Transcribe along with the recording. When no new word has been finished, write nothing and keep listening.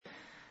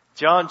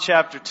John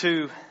chapter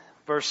 2,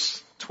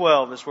 verse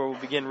 12 is where we'll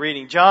begin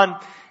reading. John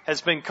has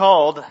been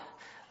called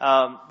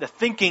the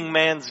thinking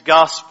man's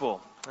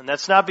gospel. And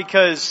that's not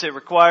because it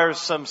requires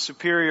some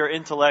superior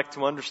intellect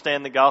to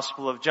understand the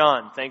Gospel of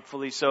John.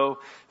 Thankfully so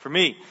for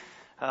me.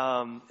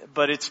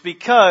 But it's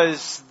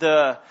because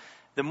the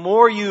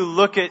more you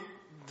look at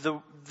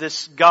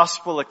this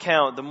gospel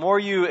account, the more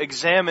you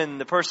examine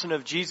the person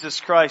of Jesus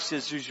Christ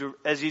as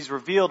He's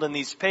revealed in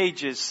these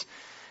pages,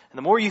 and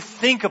the more you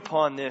think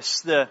upon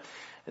this, the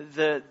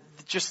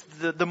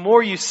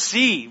more you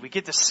see, we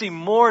get to see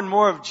more and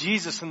more of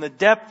Jesus, and the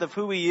depth of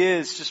who He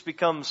is just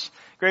becomes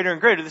greater and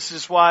greater. This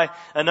is why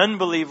an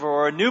unbeliever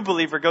or a new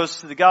believer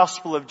goes to the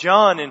Gospel of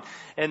John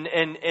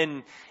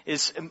and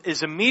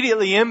is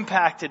immediately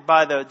impacted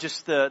by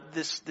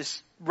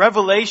this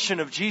revelation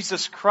of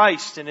Jesus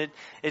Christ, and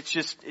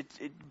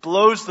it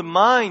blows the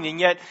mind. And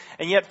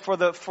yet for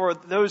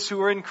those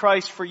who are in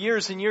Christ for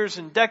years and years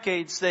and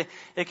decades, they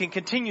can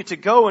continue to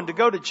go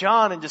to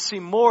John and to see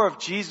more of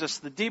Jesus.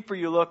 The deeper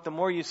you look, the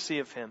more you see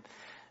of Him.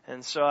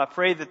 And so I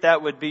pray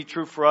that would be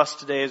true for us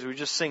today as we're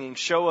just singing,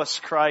 "Show us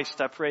Christ."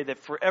 I pray that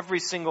for every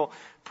single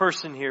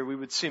person here, we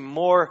would see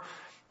more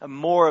and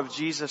more of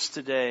Jesus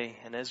today.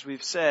 And as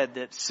we've said,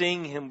 that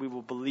seeing Him, we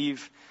will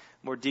believe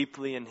more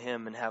deeply in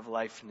Him and have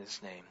life in His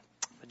name.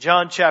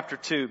 John chapter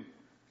 2,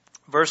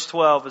 verse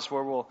 12 is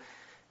where we'll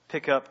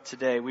pick up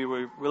today. We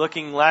were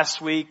looking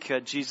last week,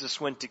 Jesus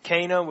went to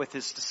Cana with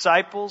His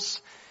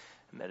disciples,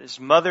 met His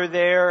mother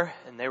there,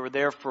 and they were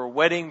there for a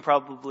wedding,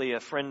 probably a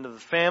friend of the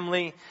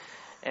family.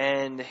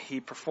 And He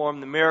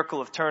performed the miracle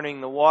of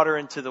turning the water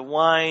into the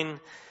wine.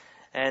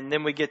 And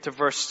then we get to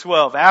verse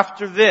 12.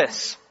 After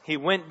this, He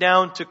went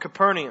down to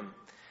Capernaum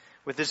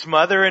with His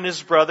mother and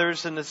His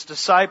brothers and His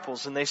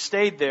disciples, and they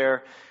stayed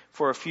there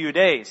for a few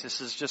days.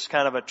 This is just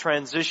kind of a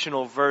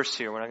transitional verse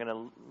here. We're not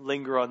going to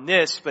linger on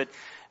this, but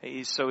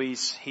he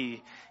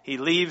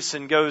leaves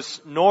and goes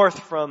north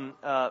from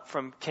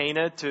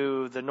Cana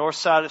to the north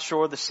side of the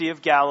shore of the Sea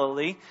of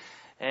Galilee,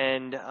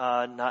 and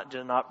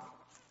not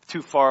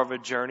too far of a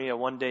journey, a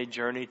one-day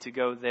journey to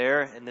go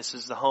there. And this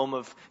is the home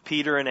of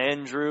Peter and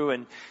Andrew,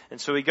 and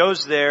so He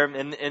goes there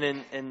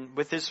and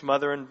with His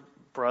mother and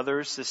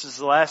brothers. This is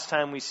the last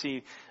time we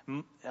see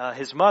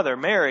His mother,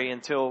 Mary,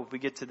 until we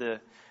get to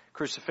the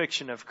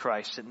crucifixion of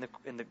Christ,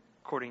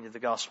 according to the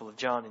Gospel of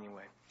John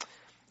anyway.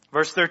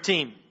 Verse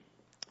 13,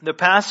 the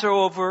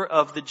Passover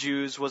of the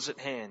Jews was at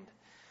hand,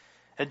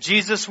 and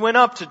Jesus went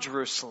up to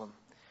Jerusalem.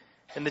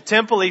 In the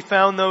temple He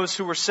found those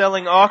who were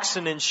selling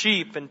oxen and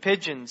sheep and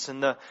pigeons,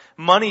 and the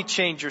money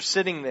changers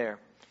sitting there.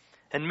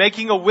 And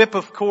making a whip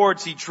of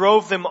cords, He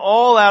drove them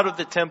all out of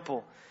the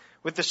temple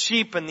with the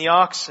sheep and the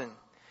oxen.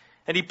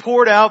 And He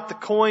poured out the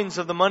coins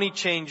of the money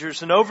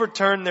changers and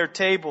overturned their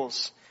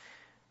tables.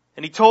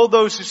 And He told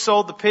those who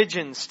sold the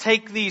pigeons,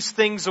 "Take these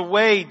things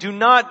away. Do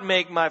not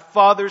make my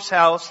Father's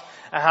house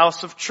a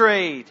house of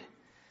trade."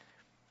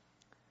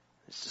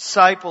 His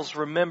disciples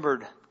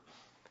remembered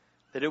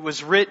that it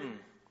was written,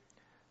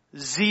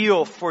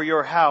 "Zeal for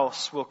your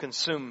house will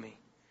consume me."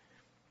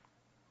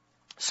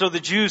 So the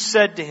Jews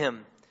said to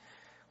Him,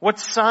 "What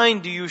sign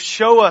do you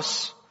show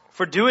us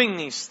for doing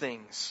these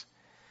things?"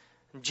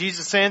 And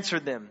Jesus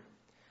answered them,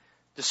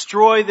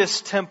 "Destroy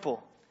this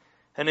temple,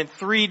 and in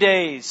 3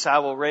 days I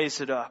will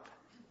raise it up."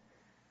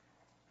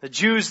 The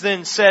Jews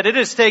then said, "It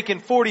has taken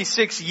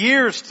 46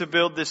 years to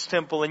build this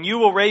temple, and you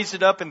will raise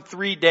it up in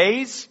 3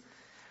 days?"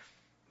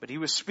 But He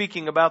was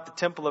speaking about the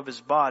temple of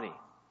His body.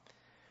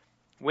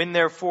 When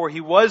therefore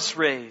He was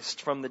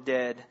raised from the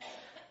dead,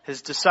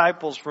 His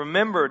disciples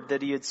remembered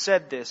that He had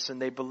said this, and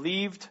they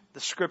believed the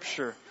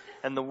Scripture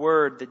and the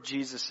word that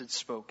Jesus had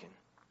spoken.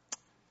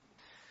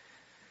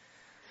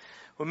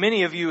 Well,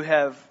 many of you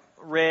have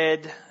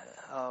read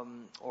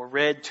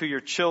to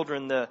your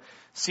children the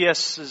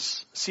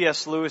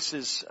C.S.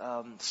 Lewis's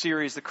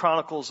series, The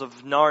Chronicles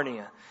of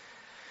Narnia.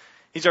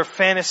 These are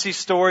fantasy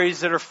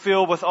stories that are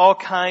filled with all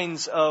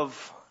kinds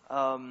of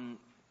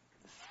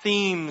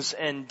themes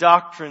and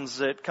doctrines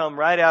that come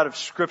right out of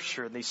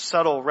Scripture, these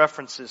subtle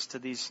references to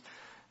these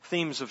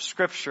themes of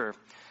Scripture.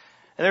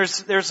 And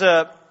there's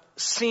a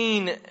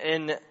scene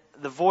in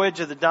The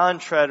Voyage of the Dawn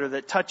Treader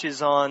that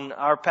touches on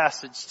our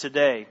passage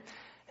today.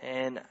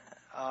 And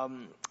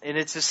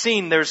it's a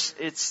scene,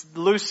 it's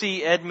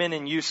Lucy, Edmund,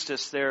 and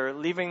Eustace. They're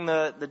leaving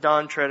the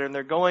Dawn Treader and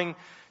they're going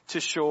to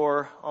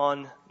shore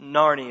on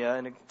Narnia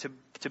and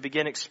to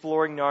begin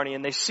exploring Narnia.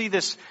 And they see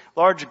this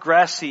large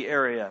grassy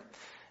area.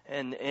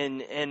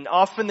 And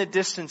off in the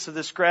distance of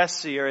this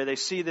grassy area, they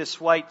see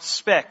this white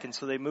speck. And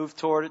so they move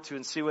toward it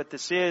and see what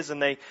this is. And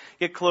they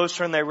get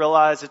closer and they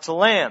realize it's a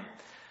lamb.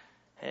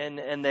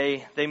 And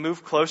they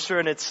move closer,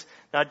 and it's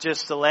not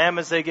just a lamb.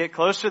 As they get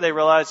closer, they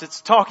realize it's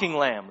a talking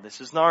lamb. This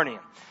is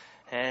Narnia.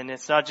 And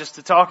it's not just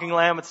a talking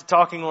lamb, it's a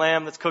talking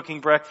lamb that's cooking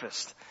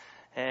breakfast.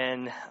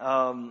 And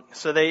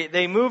so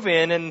they move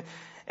in,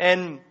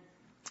 and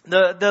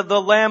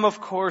the lamb,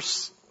 of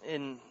course,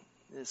 in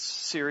this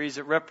series,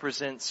 it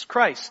represents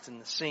Christ in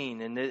the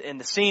scene. And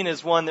the scene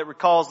is one that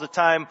recalls the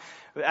time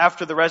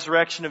after the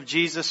resurrection of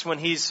Jesus when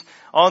He's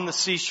on the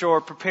seashore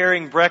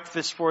preparing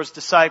breakfast for His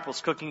disciples,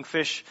 cooking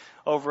fish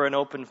over an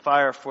open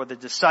fire for the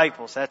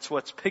disciples. That's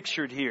what's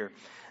pictured here.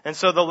 And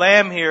so the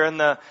lamb here in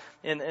the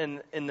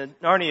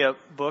Narnia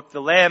book,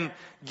 the lamb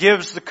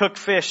gives the cooked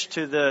fish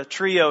to the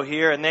trio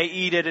here, and they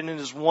eat it, and it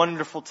is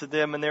wonderful to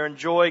them, and they're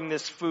enjoying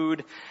this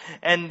food,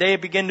 and they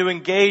begin to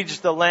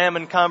engage the lamb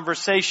in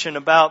conversation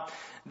about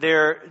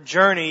their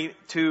journey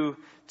to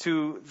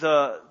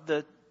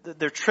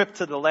their trip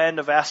to the land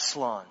of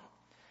Aslan.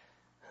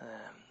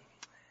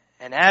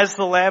 And as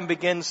the lamb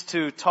begins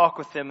to talk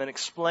with them and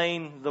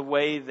explain the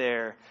way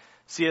there,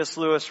 C.S.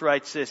 Lewis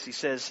writes this. He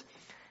says,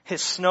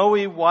 "His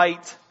snowy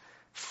white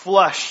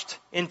flushed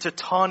into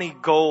tawny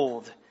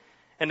gold,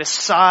 and his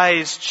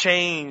size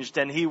changed,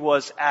 and he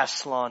was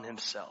Aslan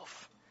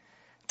himself,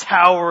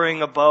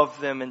 towering above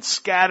them and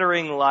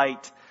scattering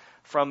light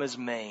from his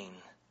mane.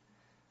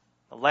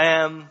 The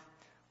lamb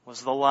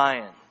was the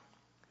lion."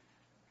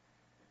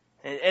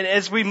 And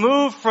as we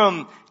move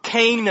from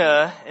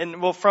Cana,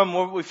 and from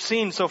what we've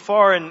seen so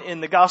far in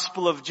the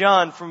Gospel of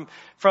John,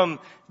 from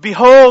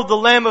behold the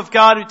Lamb of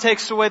God who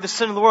takes away the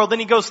sin of the world, then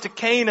he goes to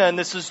Cana, and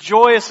this is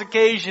joyous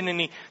occasion, and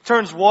he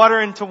turns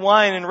water into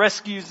wine and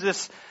rescues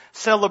this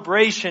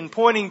celebration,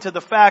 pointing to the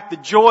fact, the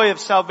joy of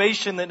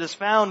salvation that is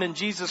found in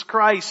Jesus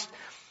Christ.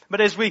 But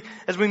as we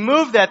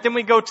move that, then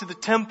we go to the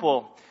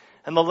temple,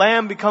 and the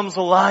Lamb becomes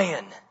a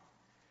lion, and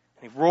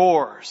he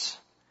roars.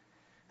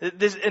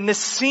 This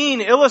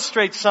scene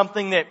illustrates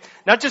something that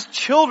not just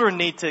children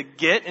need to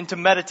get and to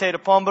meditate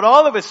upon, but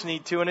all of us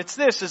need to. And it's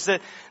this, is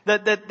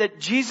that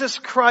Jesus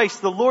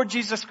Christ, the Lord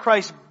Jesus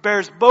Christ,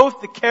 bears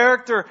both the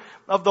character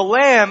of the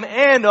lamb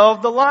and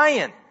of the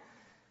lion.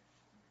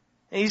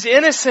 And He's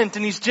innocent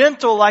and He's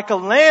gentle like a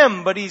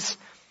lamb, but He's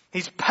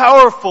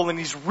powerful and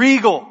He's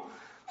regal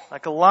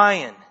like a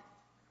lion.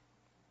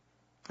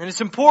 And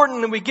it's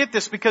important that we get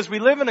this because we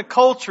live in a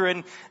culture,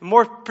 and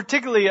more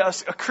particularly a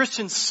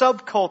Christian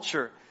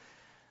subculture,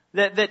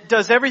 that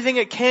does everything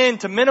it can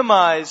to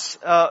minimize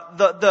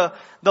the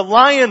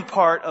lion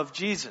part of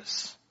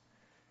Jesus.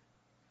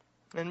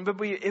 But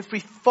if we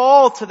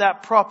fall to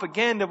that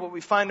propaganda, what we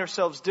find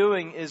ourselves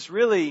doing is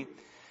really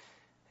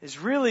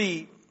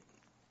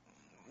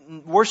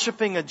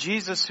worshiping a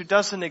Jesus who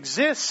doesn't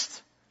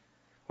exist.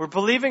 We're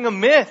believing a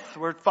myth.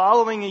 We're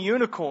following a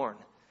unicorn.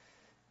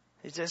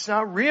 It's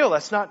not real.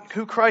 That's not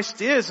who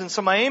Christ is. And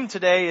so my aim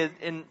today,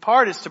 in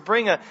part, is to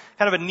bring a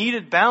kind of a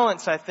needed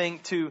balance, I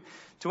think, to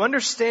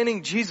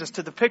understanding Jesus,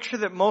 to the picture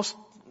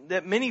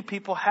that many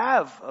people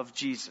have of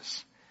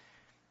Jesus.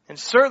 And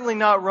certainly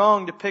not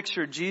wrong to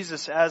picture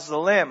Jesus as the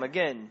Lamb.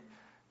 Again,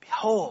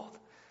 behold,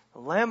 the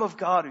Lamb of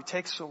God who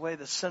takes away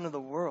the sin of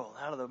the world,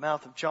 out of the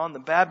mouth of John the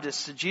Baptist.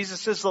 So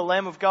Jesus is the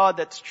Lamb of God,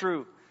 that's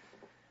true.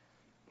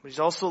 But He's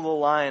also the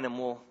lion, and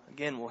we'll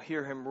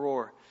hear Him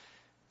roar.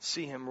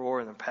 See Him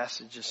roar in the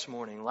passage this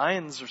morning.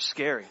 Lions are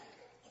scary.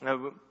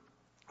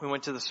 We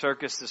went to the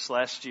circus this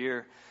last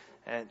year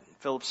at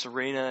Phillips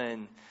Arena,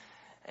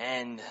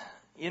 and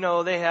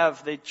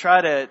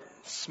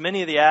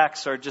many of the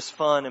acts are just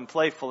fun and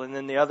playful, and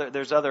then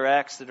there's other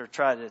acts that are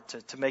trying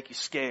to make you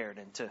scared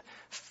and to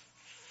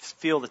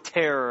feel the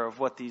terror of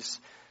what these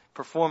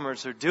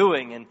performers are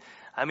doing. And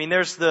I mean,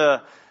 there's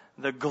the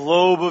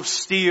globe of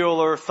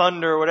steel or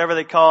thunder or whatever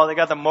they call it. They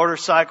got the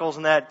motorcycles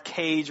in that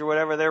cage or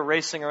whatever. They're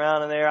racing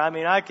around in there. I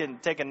mean, I can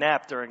take a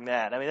nap during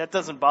that. I mean, that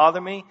doesn't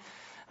bother me.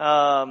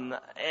 And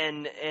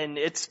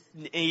it's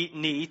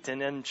neat,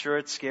 and I'm sure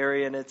it's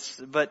scary,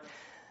 but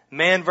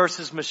man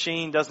versus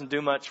machine doesn't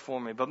do much for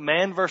me. But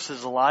man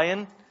versus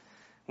lion,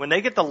 when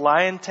they get the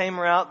lion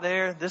tamer out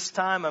there this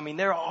time, I mean,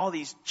 there are all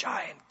these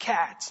giant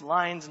cats,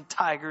 lions and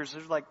tigers.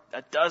 There's like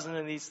a dozen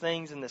of these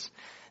things in this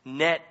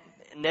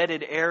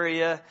netted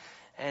area,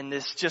 and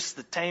there's just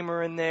the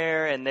tamer in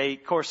there, and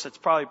of course, it's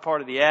probably part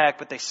of the act,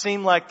 but they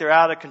seem like they're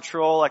out of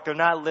control, like they're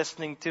not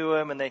listening to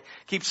him, and they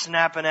keep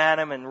snapping at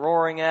him and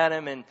roaring at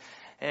him, and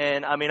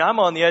I mean, I'm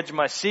on the edge of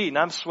my seat, and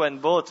I'm sweating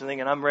bullets and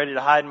thinking I'm ready to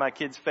hide in my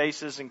kids'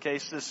 faces in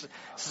case this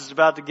is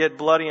about to get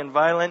bloody and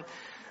violent.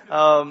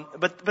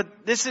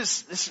 But this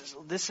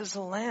is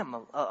a lamb,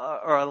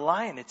 or a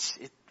lion.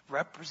 It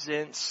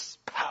represents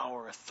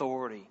power,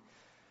 authority.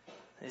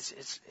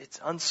 It's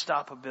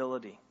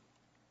unstoppability.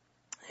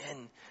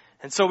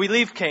 And so we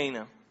leave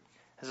Cana.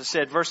 As I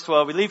said, verse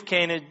 12, we leave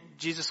Cana.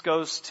 Jesus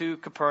goes to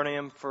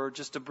Capernaum for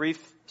just a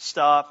brief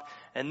stop.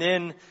 And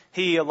then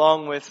He,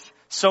 along with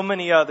so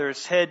many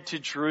others, head to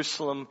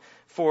Jerusalem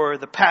for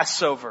the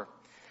Passover.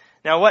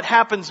 Now, what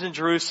happens in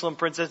Jerusalem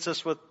presents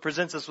us with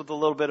a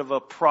little bit of a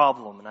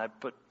problem. And I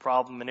put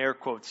problem in air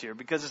quotes here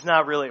because it's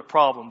not really a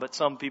problem, but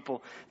some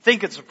people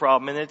think it's a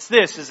problem. And it's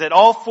this, is that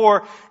all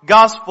four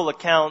gospel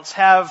accounts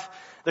have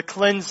the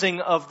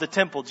cleansing of the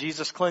temple,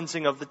 Jesus'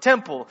 cleansing of the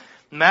temple.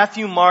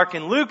 Matthew, Mark,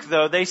 and Luke,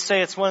 though, they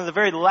say it's one of the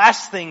very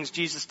last things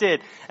Jesus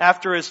did.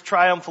 After His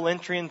triumphal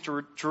entry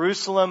into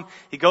Jerusalem,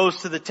 He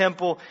goes to the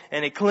temple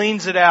and He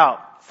cleans it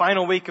out.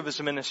 Final week of His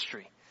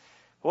ministry.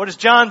 What does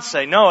John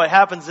say? No, it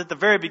happens at the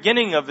very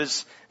beginning of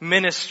his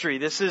ministry.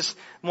 This is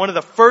one of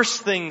the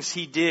first things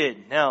he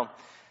did. Now,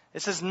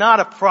 this is not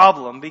a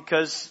problem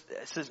because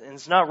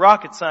it's not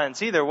rocket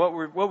science either.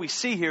 What we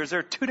see here is there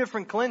are two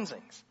different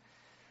cleansings.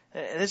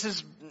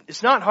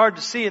 It's not hard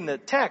to see in the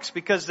text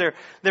because they're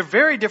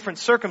very different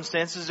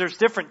circumstances. There's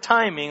different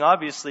timing,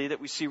 obviously,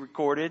 that we see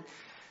recorded.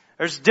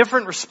 There's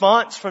different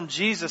response from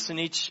Jesus in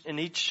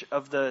each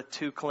of the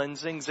two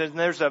cleansings, and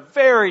there's a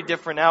very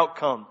different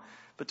outcome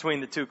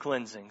between the two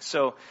cleansings.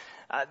 So,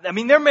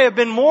 there may have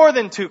been more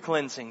than two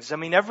cleansings.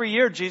 Every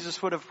year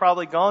Jesus would have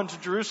probably gone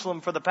to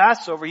Jerusalem for the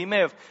Passover. He may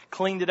have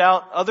cleaned it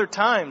out other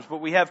times,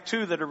 but we have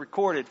two that are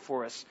recorded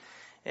for us.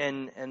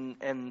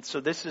 And so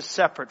this is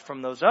separate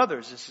from those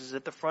others. This is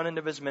at the front end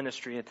of his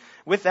ministry. And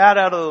with that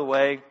out of the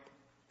way,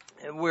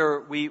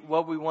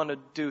 what we want to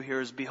do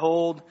here is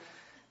behold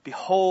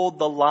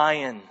the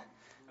Lion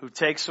who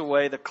takes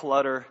away the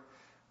clutter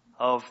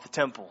of the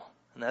temple.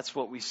 And that's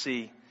what we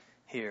see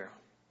here.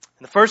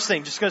 And the first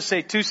thing, just going to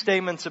say two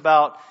statements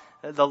about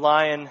the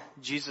Lion,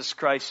 Jesus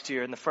Christ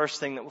here. And the first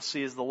thing that we'll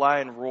see is the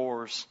Lion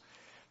roars.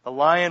 The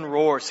Lion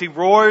roars. He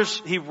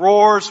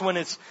roars when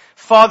his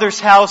Father's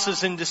house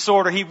is in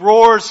disorder. He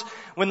roars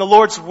when the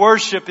Lord's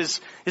worship is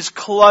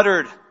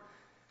cluttered.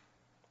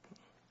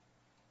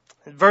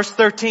 In verse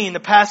 13, the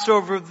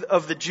Passover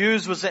of the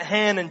Jews was at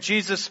hand and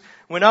Jesus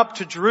went up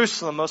to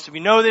Jerusalem. Most of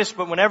you know this,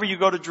 but whenever you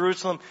go to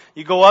Jerusalem,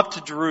 you go up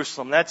to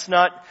Jerusalem.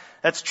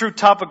 That's true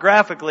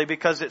topographically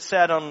because it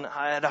sat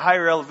at a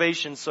higher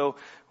elevation. So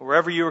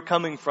wherever you were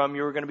coming from,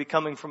 you were going to be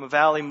coming from a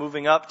valley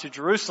moving up to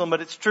Jerusalem.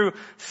 But it's true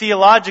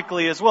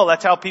theologically as well.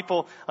 That's how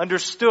people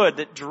understood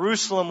that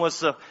Jerusalem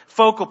was the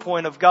focal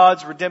point of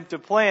God's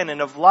redemptive plan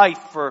and of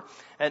life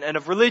and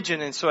of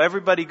religion. And so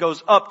everybody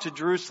goes up to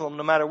Jerusalem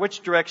no matter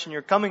which direction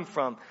you're coming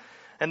from.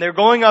 And they're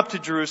going up to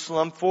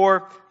Jerusalem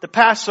for the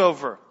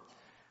Passover.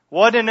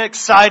 What an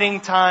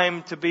exciting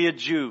time to be a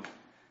Jew.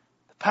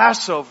 The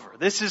Passover.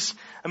 This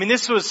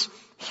was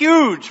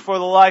huge for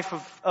the life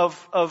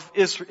of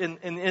Israel,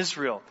 in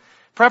Israel.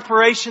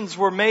 Preparations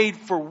were made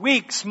for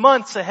weeks,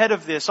 months ahead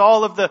of this.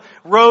 All of the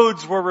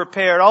roads were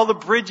repaired. All the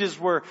bridges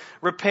were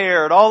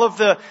repaired.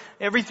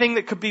 Everything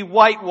that could be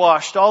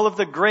whitewashed. All of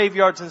the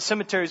graveyards and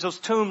cemeteries, those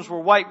tombs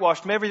were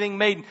whitewashed. Everything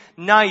made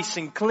nice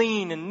and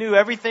clean and new.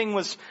 Everything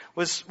was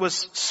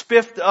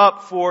spiffed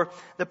up for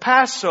the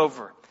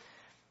Passover.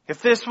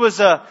 If this was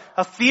a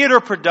theater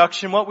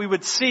production, what we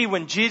would see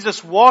when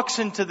Jesus walks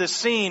into the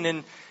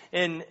scene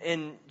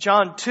in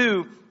John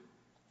 2,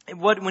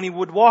 when he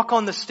would walk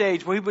on the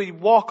stage, when he would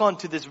walk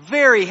onto this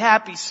very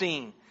happy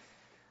scene.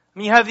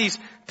 You have these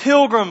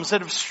pilgrims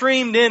that have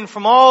streamed in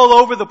from all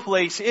over the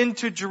place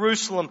into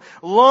Jerusalem.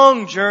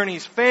 Long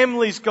journeys,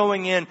 families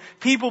going in,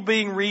 people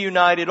being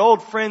reunited,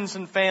 old friends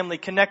and family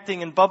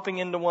connecting and bumping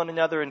into one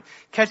another and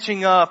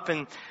catching up.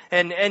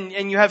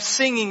 And you have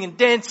singing and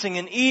dancing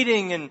and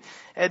eating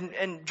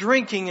and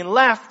drinking and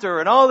laughter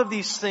and all of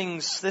these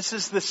things. This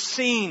is the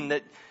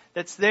scene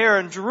that's there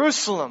in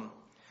Jerusalem.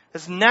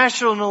 This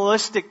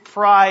nationalistic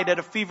pride at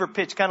a fever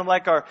pitch, kind of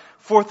like our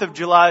 4th of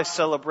July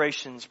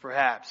celebrations,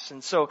 perhaps.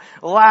 And so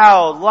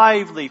loud,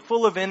 lively,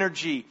 full of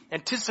energy,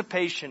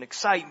 anticipation,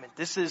 excitement.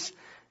 This is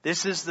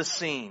the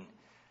scene.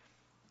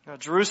 Now,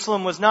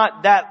 Jerusalem was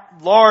not that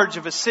large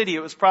of a city.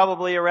 It was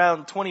probably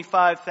around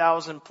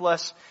 25,000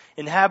 plus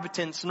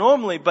inhabitants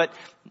normally, but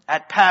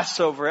at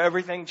Passover,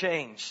 everything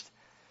changed.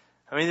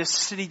 This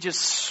city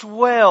just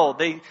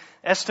swelled.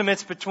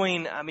 Estimates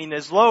between,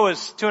 as low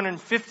as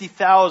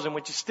 250,000,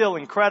 which is still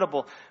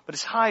incredible, but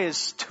as high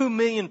as 2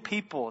 million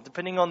people,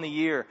 depending on the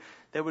year,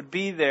 that would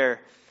be there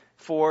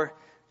for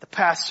the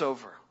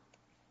Passover.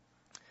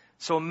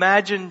 So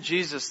imagine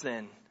Jesus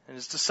then and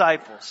his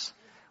disciples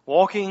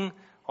walking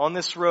on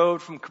this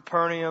road from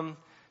Capernaum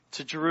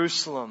to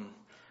Jerusalem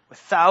with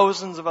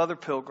thousands of other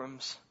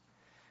pilgrims.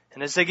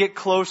 And as they get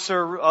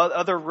closer,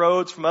 other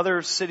roads from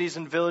other cities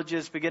and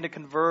villages begin to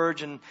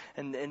converge and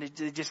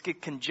they just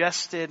get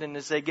congested. And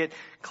as they get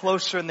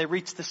closer and they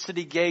reach the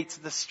city gates,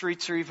 the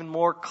streets are even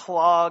more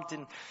clogged.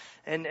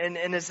 And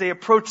as they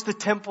approach the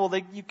temple,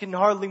 you can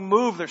hardly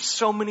move. There's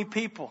so many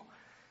people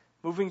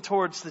moving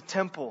towards the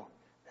temple.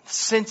 And the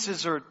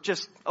senses are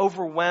just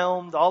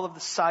overwhelmed. All of the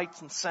sights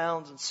and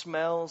sounds and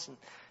smells and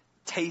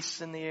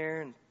tastes in the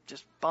air and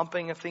just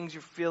bumping of things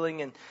you're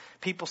feeling, and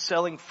people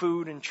selling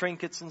food and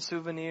trinkets and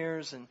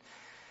souvenirs and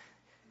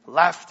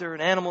laughter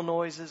and animal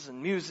noises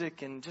and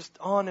music and just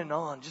on and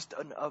on. Just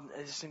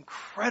this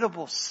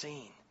incredible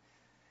scene.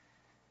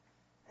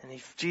 And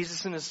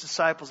Jesus and his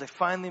disciples, they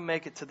finally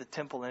make it to the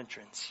temple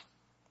entrance.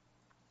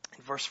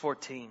 In verse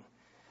 14.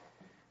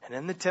 And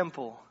in the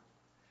temple,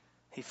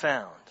 he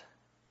found.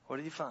 What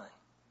did he find?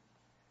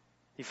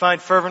 He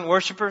find fervent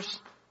worshipers.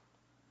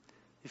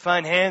 You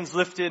find hands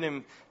lifted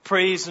in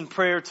praise and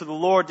prayer to the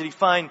Lord. Did he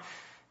find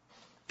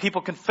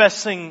people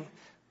confessing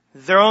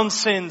their own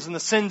sins and the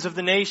sins of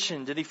the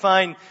nation? Did he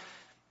find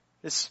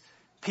this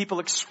people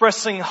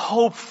expressing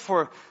hope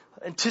for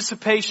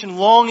anticipation,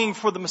 longing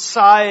for the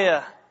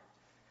Messiah?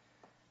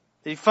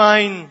 Did he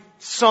find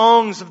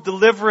songs of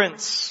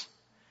deliverance?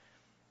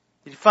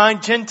 Did he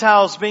find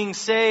Gentiles being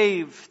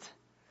saved?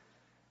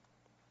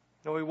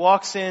 No, he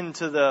walks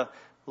into the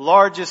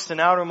largest and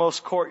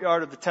outermost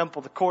courtyard of the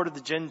temple, the court of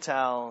the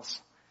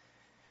Gentiles,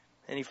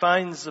 and he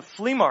finds a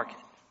flea market.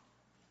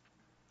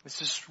 It's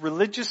this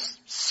religious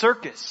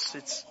circus.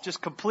 It's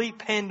just complete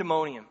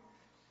pandemonium.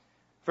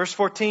 Verse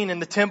 14, in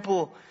the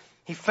temple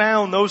he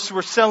found those who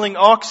were selling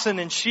oxen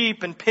and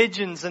sheep and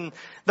pigeons and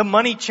the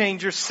money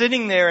changers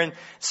sitting there. And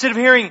instead of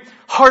hearing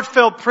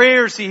heartfelt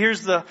prayers, he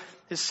hears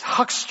this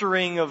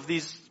huckstering of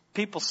these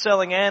people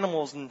selling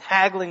animals and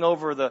haggling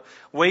over the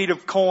weight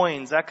of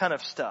coins, that kind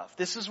of stuff.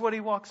 This is what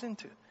he walks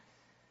into.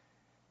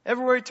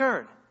 Everywhere he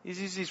turns, he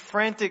sees these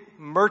frantic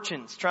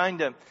merchants trying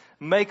to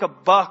make a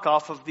buck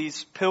off of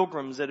these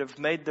pilgrims that have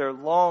made their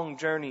long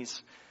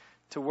journeys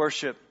to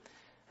worship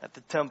at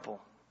the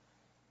temple.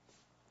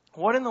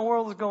 What in the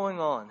world is going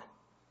on?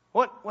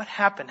 What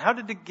happened? How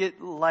did it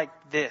get like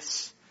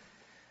this?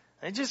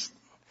 I just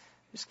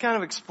kind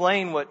of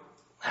explain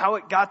how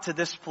it got to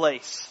this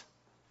place.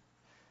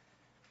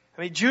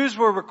 I mean, Jews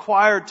were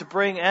required to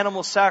bring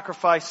animal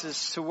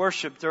sacrifices to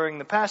worship during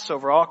the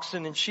Passover,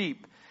 oxen and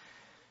sheep.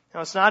 Now,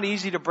 it's not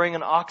easy to bring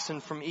an oxen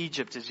from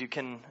Egypt, as you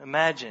can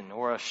imagine,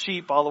 or a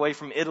sheep all the way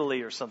from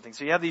Italy or something.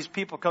 So you have these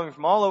people coming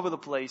from all over the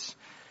place,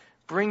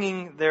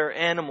 bringing their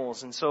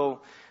animals. And so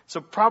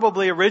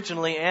probably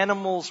originally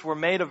animals were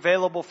made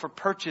available for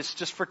purchase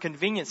just for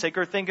convenience sake,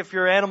 or think if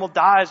your animal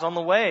dies on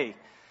the way,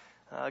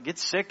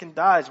 gets sick and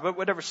dies, but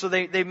whatever. So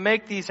they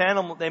made these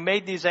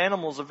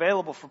animals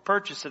available for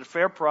purchase at a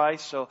fair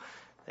price so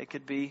they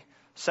could be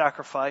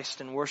sacrificed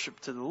and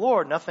worshiped to the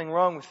Lord. Nothing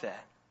wrong with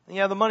that. And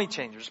you have the money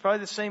changers. Probably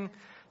the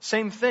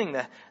same thing.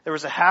 There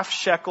was a half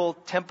shekel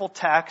temple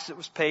tax that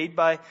was paid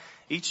by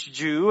each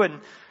Jew,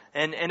 and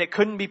it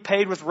couldn't be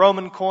paid with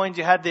Roman coins.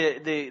 You had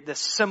the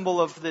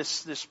symbol of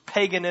this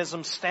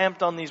paganism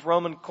stamped on these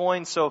Roman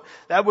coins, so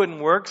that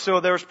wouldn't work. So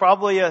there was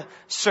probably a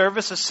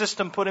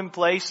system put in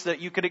place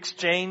that you could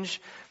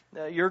exchange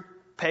your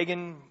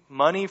pagan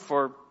money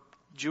for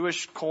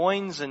Jewish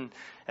coins and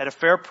at a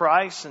fair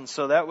price. And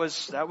so that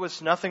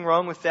was nothing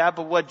wrong with that.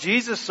 But what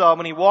Jesus saw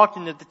when he walked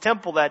into the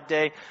temple that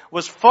day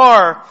was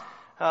far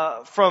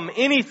from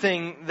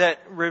anything that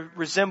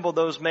resembled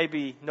those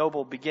maybe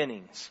noble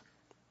beginnings.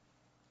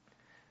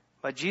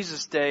 By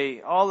Jesus'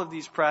 day, all of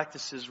these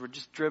practices were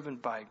just driven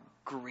by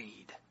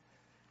greed.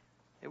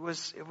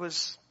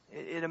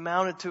 It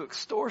amounted to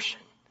extortion.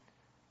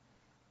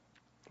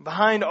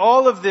 Behind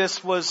all of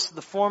this was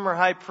the former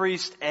high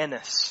priest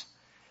Annas.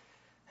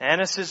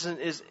 Annas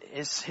is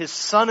his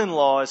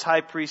son-in-law is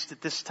high priest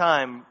at this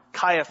time,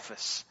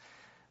 Caiaphas.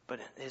 But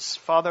his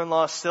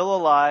father-in-law is still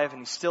alive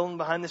and he's still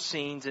behind the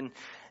scenes, and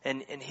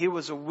he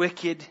was a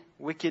wicked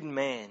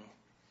man.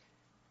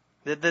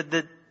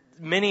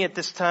 Many at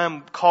this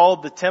time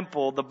called the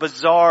temple the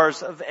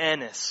bazaars of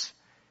Annas.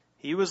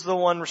 He was the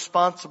one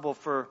responsible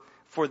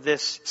for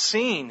this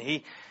scene.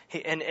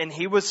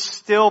 He was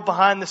still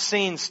behind the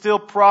scenes, still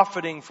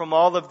profiting from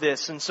all of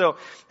this. And so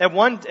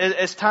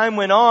as time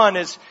went on,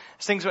 as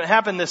things would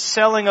happen, the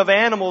selling of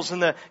animals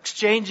and the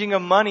exchanging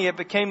of money, it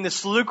became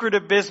this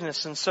lucrative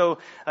business. And so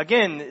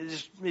again,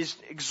 these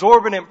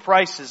exorbitant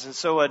prices. And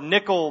so a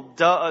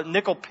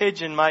nickel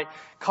pigeon might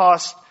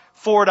cost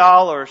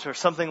 $4 or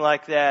something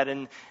like that,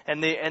 and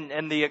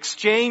the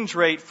exchange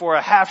rate for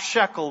a half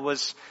shekel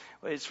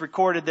it's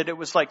recorded that it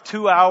was like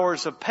 2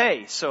 hours of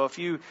pay. So if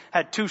you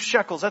had 2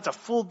 shekels, that's a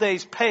full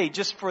day's pay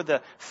just for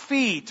the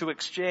fee to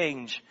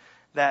exchange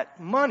that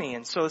money.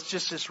 And so it's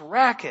just this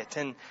racket.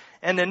 And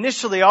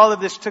initially all of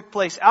this took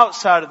place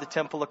outside of the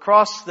temple,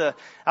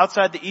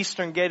 outside the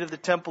eastern gate of the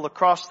temple,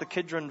 across the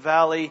Kidron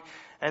Valley.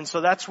 And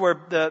so that's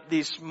where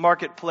these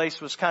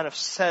marketplace was kind of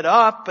set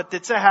up, but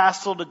it's a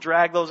hassle to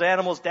drag those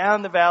animals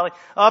down the valley,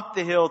 up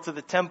the hill to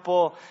the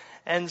temple.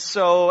 And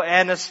so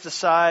Annas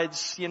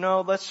decides,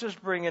 let's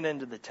just bring it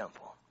into the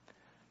temple.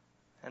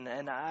 And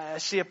I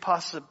see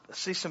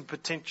some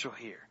potential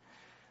here.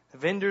 The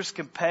vendors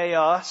can pay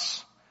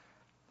us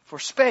for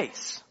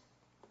space.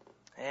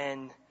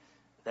 And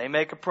they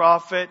make a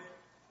profit.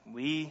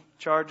 We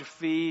charge a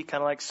fee,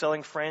 kind of like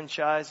selling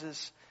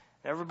franchises.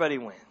 Everybody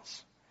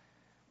wins.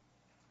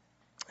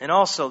 And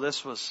also,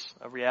 this was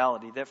a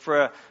reality, that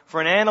for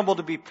an animal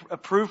to be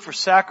approved for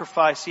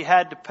sacrifice, he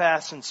had to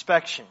pass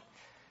inspection.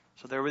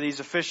 So there were these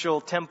official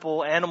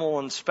temple animal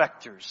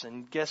inspectors.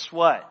 And guess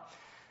what?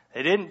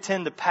 They didn't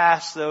tend to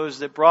pass those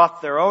that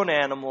brought their own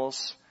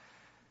animals.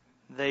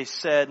 They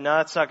said, no,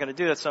 that's not going to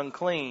do. That's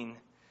unclean.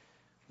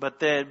 But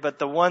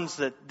the ones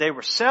that they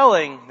were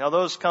selling, now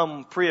those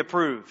come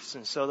pre-approved.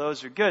 And so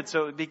those are good.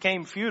 So it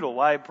became futile.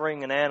 Why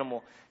bring an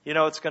animal?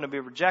 It's going to be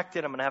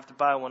rejected. I'm going to have to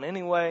buy one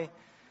anyway.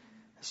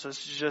 So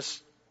it's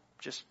just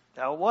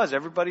how it was.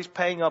 Everybody's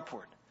paying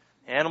upward.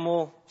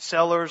 Animal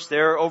sellers,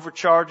 they're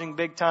overcharging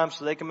big time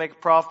so they can make a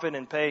profit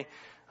and pay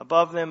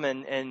above them.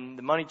 And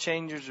the money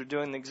changers are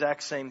doing the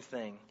exact same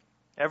thing.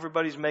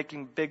 Everybody's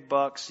making big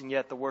bucks, and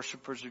yet the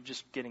worshipers are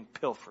just getting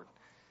pilfered.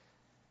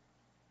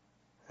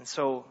 And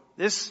so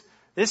this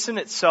in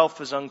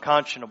itself is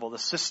unconscionable. The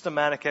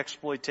systematic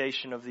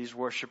exploitation of these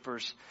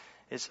worshipers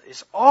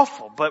is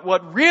awful. But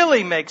what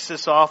really makes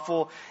this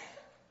awful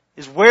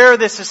is where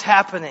this is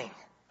happening.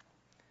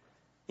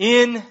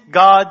 In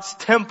God's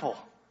temple.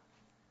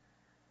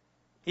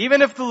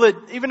 Even if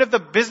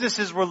the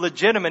businesses were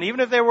legitimate, even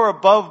if they were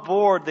above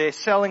board, the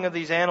selling of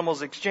these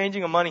animals,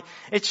 exchanging of money,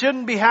 it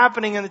shouldn't be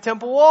happening in the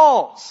temple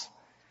walls.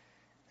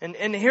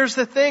 And here's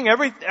the thing,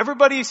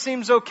 everybody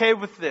seems okay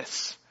with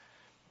this.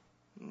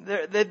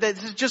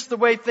 This is just the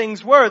way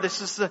things were.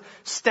 This is the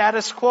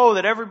status quo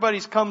that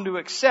everybody's come to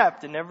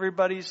accept, and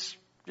everybody's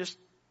just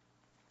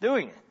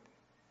doing it.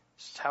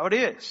 It's how it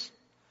is.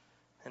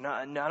 And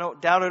I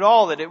don't doubt at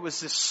all that it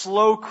was this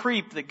slow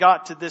creep that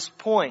got to this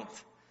point.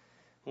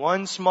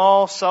 One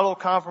small, subtle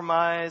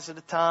compromise at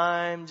a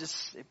time.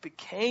 It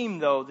became,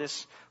 though,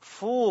 this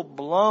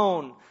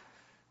full-blown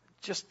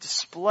just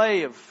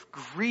display of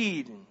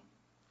greed and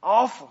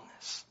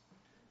awfulness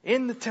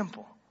in the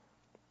temple.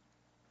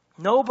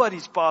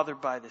 Nobody's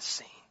bothered by this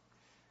scene.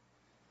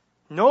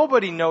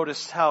 Nobody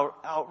noticed how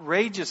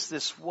outrageous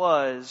this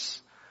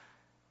was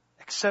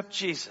except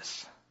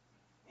Jesus.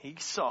 He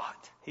saw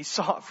it. He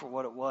saw it for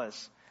what it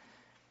was.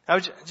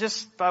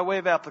 Just by way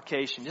of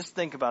application, just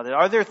think about it.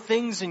 Are there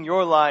things in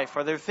your life,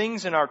 are there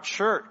things in our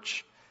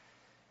church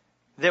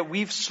that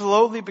we've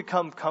slowly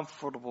become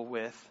comfortable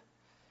with,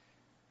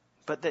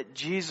 but that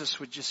Jesus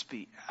would just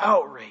be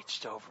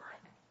outraged over?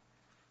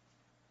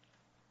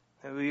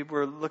 And we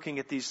were looking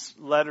at these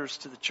letters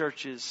to the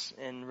churches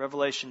in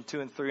Revelation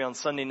 2 and 3 on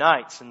Sunday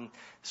nights, and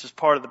this is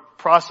part of the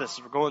process.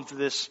 We're going through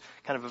this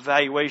kind of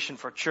evaluation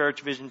for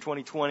church, Vision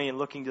 2020, and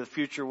looking to the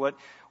future.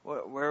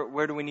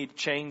 Where do we need to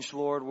change,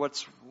 Lord?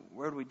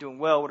 Where are we doing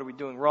well? What are we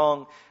doing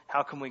wrong?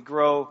 How can we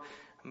grow?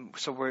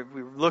 So we're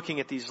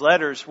looking at these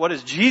letters. What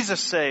does Jesus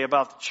say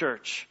about the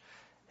church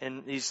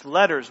in these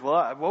letters?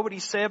 Well, what would He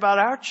say about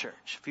our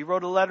church if He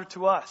wrote a letter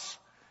to us?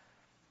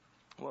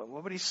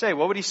 What would He say?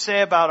 What would He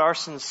say about our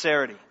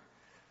sincerity?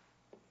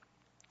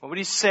 What would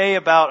He say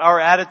about our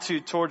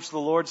attitude towards the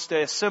Lord's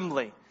Day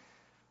assembly?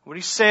 What would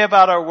He say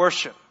about our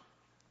worship?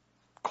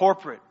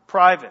 Corporate,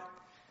 private.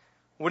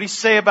 What would He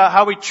say about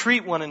how we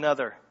treat one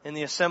another in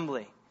the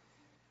assembly?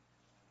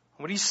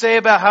 What would He say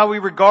about how we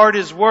regard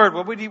His Word?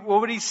 What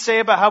would He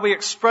say about how we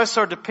express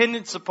our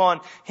dependence upon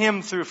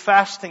Him through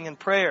fasting and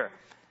prayer?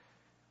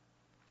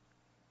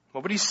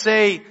 What would He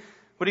say?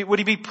 Would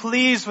He be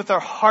pleased with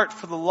our heart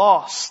for the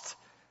lost?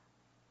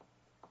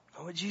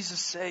 What would Jesus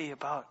say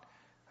about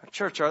our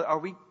church?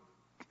 Have we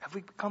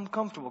become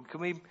comfortable?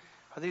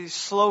 Are these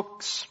slow,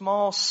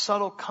 small,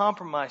 subtle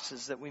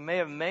compromises that we may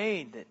have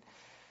made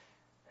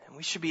and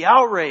we should be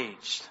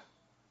outraged,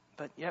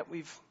 but yet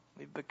we've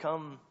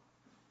become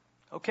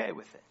okay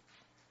with it?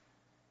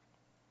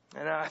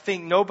 And I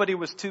think nobody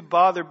was too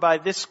bothered by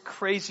this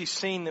crazy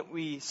scene that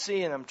we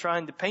see, and I'm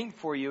trying to paint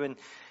for you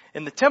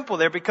in the temple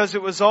there, because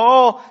it was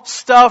all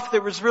stuff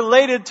that was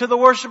related to the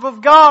worship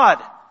of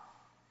God.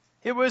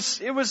 It was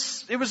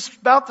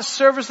about the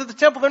service of the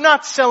temple. They're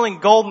not selling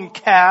golden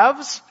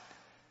calves.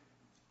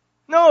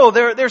 No,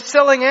 they're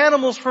selling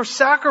animals for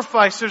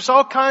sacrifice. There's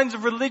all kinds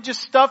of religious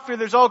stuff here.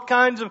 There's all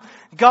kinds of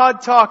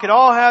God talk. It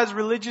all has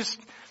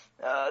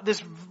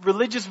this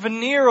religious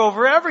veneer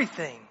over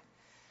everything.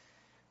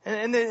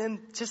 And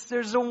just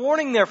there's a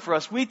warning there for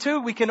us. We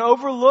can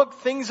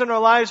overlook things in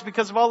our lives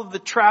because of all of the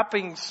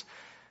trappings,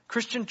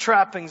 Christian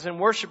trappings and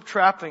worship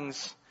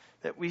trappings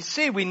that we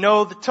see. We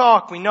know the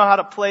talk. We know how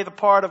to play the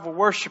part of a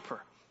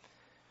worshiper.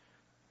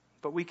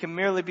 But we can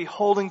merely be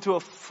holding to a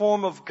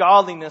form of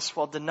godliness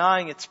while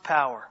denying its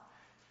power.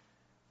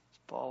 As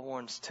Paul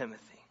warns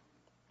Timothy.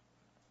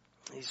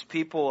 These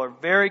people are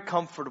very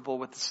comfortable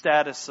with the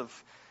status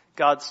of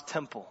God's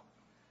temple.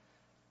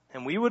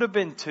 And we would have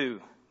been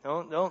too.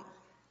 Don't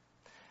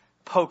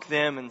poke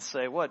them and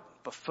say, what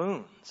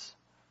buffoons?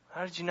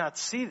 How did you not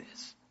see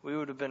this? We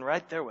would have been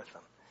right there with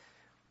them.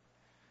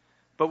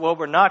 But what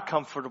we're not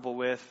comfortable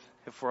with,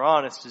 if we're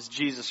honest, is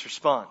Jesus'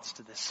 response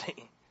to this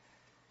scene.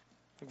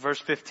 Verse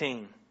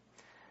 15.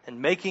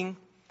 And making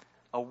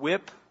a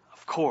whip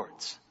of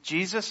cords.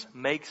 Jesus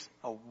makes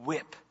a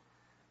whip.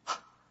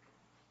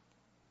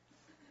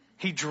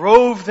 He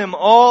drove them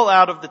all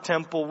out of the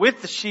temple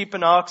with the sheep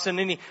and oxen,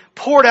 and He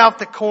poured out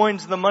the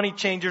coins of the money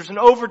changers and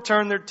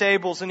overturned their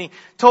tables. And He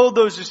told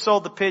those who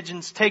sold the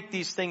pigeons, take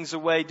these things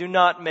away. Do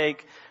not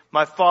make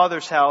my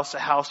Father's house a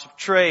house of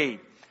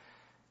trade.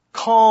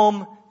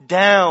 Calm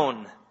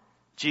down,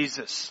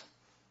 Jesus.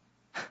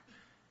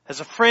 As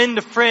a friend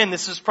to friend,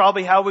 this is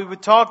probably how we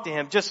would talk to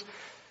Him. Just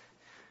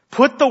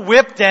put the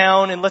whip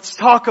down and let's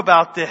talk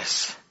about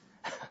this.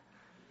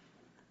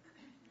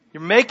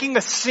 You're making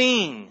a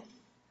scene.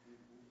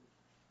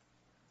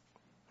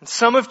 And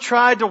some have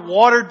tried to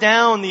water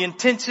down the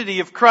intensity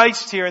of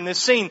Christ here in this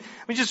scene.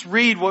 Let me just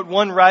read what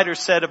one writer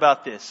said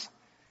about this.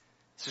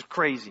 This is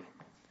crazy.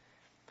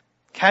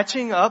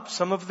 Catching up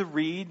some of the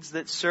reeds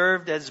that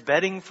served as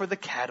bedding for the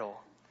cattle,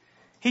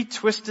 He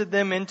twisted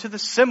them into the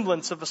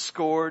semblance of a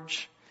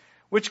scourge,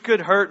 which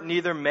could hurt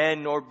neither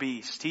man nor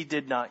beast. He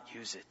did not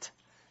use it.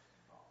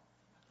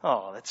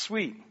 Oh, that's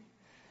sweet.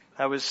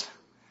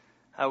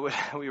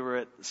 We were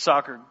at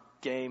soccer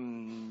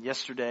game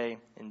yesterday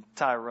in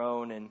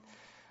Tyrone, and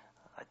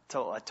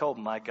I told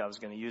Mike I was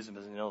going to use him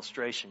as an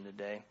illustration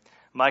today.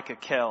 Micah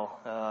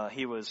Kell,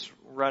 he was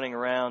running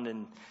around,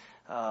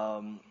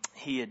 and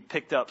he had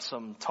picked up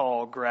some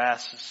tall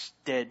grass,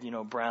 dead,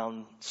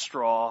 brown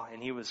straw,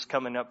 and he was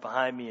coming up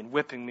behind me and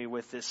whipping me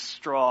with this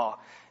straw.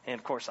 And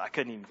of course, I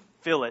couldn't even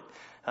feel it.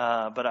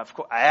 But of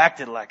course, I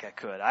acted like I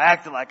could. I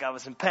acted like I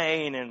was in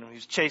pain, and he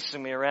was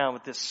chasing me around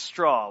with this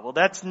straw. Well,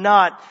 that's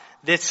not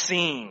this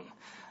scene.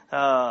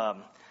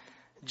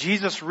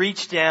 Jesus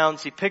reached down,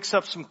 so he picks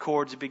up some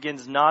cords, he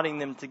begins knotting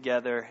them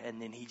together,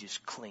 and then he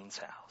just cleans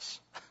house.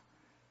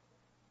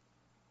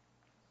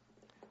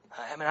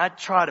 I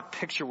try to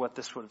picture what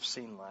this would have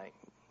seemed like.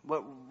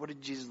 What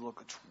did Jesus look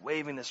like?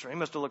 Waving this around. He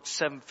must have looked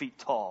 7 feet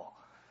tall.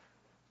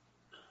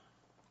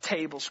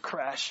 Tables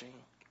crashing.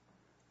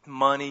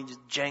 Money just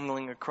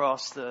jangling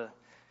across the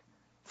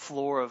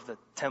floor of the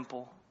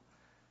temple.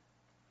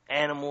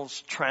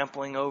 Animals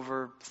trampling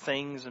over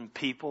things and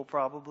people,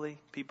 probably.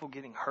 People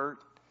getting hurt.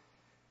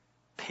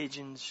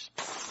 Pigeons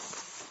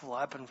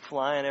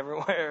flying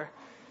everywhere.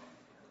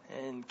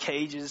 And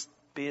cages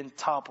being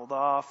toppled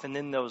off. And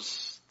then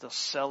those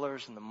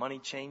sellers and the money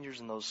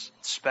changers and those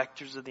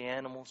inspectors of the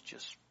animals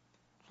just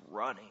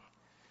running,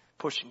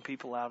 pushing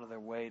people out of their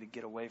way to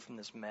get away from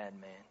this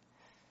madman.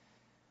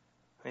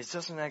 It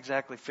doesn't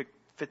exactly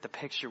fit the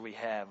picture we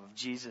have of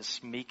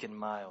Jesus meek and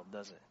mild,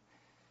 does it?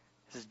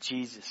 This is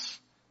Jesus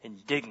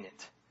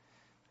indignant,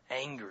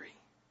 angry,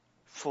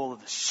 full of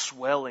the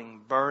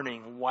swelling,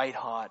 burning,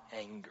 white-hot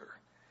anger.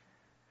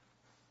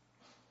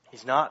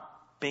 He's not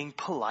being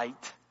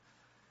polite.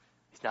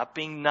 He's not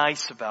being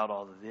nice about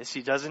all of this.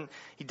 He doesn't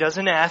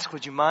ask,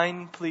 would you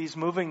mind please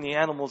moving the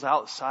animals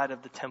outside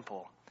of the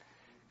temple?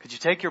 Could you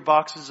take your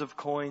boxes of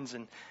coins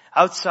and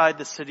outside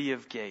the city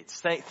of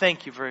gates?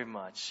 Thank you very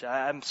much.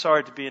 I'm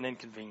sorry to be an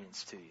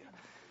inconvenience to you.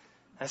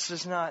 That's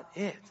just not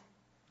it.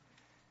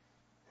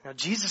 Now,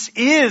 Jesus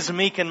is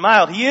meek and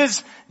mild. He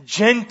is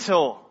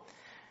gentle.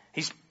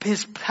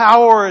 His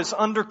power is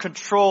under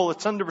control.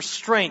 It's under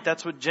restraint.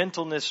 That's what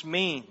gentleness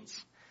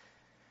means.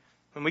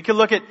 And we can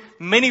look at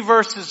many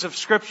verses of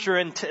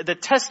Scripture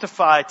that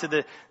testify to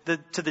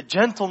the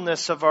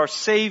gentleness of our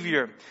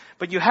Savior.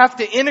 But you have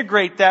to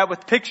integrate that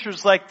with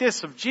pictures like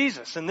this of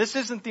Jesus. And this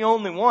isn't the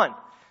only one.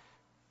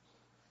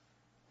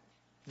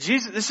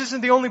 This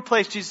isn't the only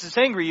place Jesus is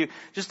angry.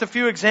 Just a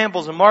few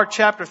examples. In Mark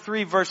chapter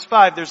 3 verse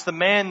 5, there's the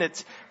man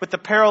that's with the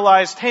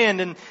paralyzed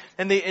hand.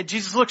 And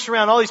Jesus looks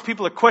around. All these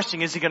people are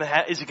questioning, is he going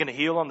to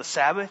heal on the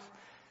Sabbath?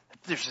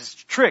 There's this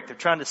trick. They're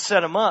trying to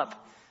set him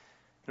up.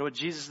 You know what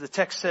the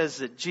text says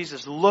that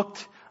Jesus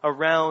looked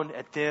around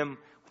at them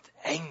with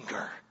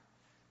anger.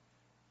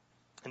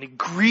 And he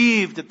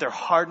grieved at their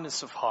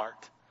hardness of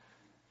heart.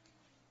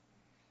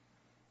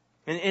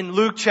 In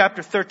Luke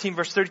chapter 13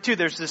 verse 32,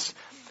 there's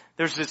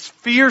this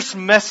fierce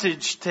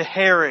message to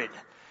Herod.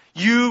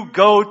 You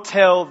go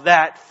tell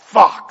that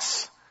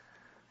fox.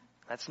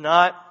 That's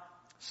not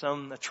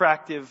some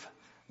attractive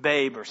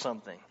babe or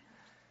something.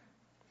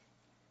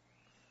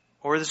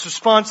 Or this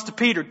response to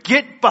Peter,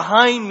 get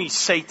behind me,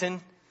 Satan.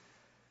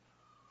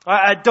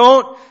 I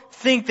don't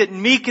think that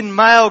meek and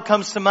mild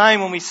comes to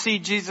mind when we see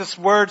Jesus'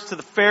 words to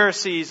the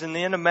Pharisees in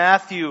the end of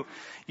Matthew.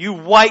 You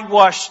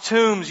whitewashed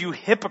tombs, you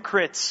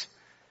hypocrites.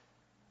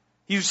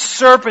 You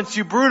serpents,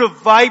 you brood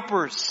of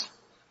vipers.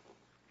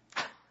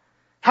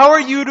 How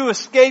are you to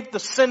escape the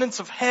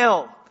sentence of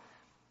hell?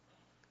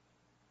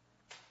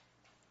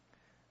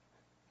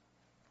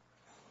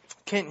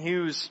 Kent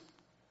Hughes,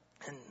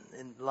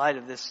 in light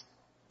of this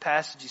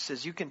passage, he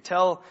says, you can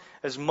tell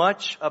as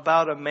much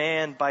about a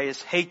man by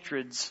his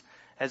hatreds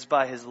as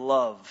by his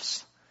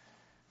loves.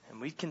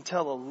 And we can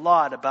tell a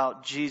lot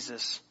about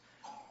Jesus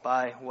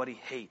by what he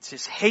hates.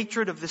 His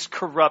hatred of this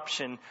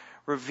corruption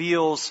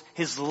reveals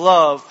his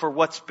love for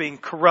what's being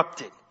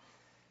corrupted.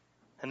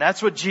 And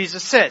that's what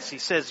Jesus says. He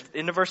says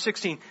in verse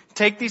 16,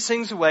 take these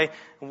things away.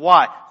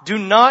 Why? Do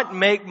not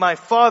make my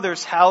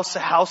Father's house a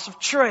house of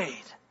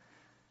trade.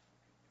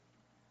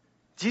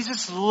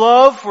 Jesus'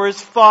 love for his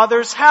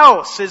Father's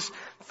house. His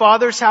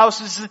Father's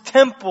house is the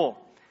temple.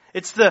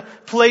 It's the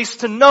place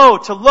to know,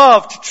 to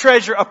love, to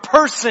treasure a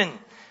person.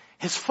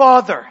 His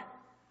Father.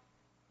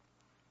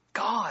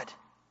 God.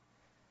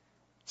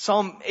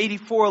 Psalm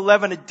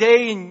 84:11, a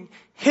day in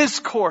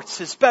his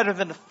courts is better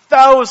than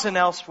 1,000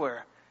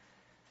 elsewhere.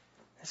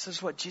 This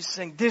is what Jesus is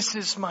saying. This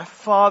is my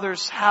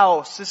Father's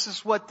house. This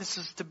is what this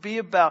is to be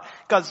about.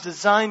 God's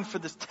design for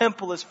this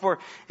temple is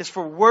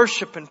for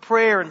worship and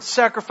prayer and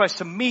sacrifice,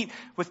 to meet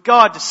with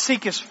God, to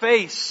seek His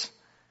face.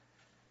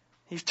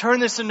 He's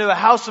turned this into a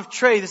house of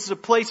trade. This is a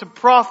place of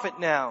profit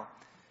now.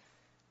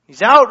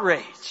 He's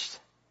outraged.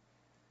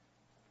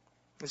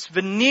 This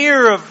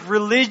veneer of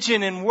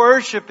religion and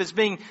worship is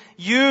being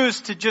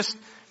used to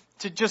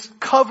just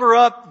cover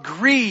up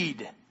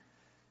greed.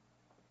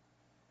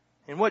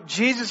 And what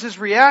Jesus is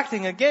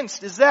reacting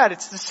against is that.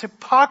 It's this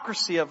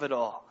hypocrisy of it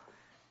all.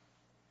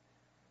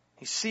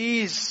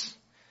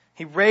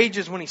 He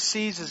rages when he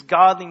sees his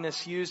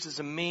godliness used as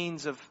a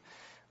means of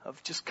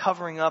of just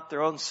covering up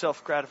their own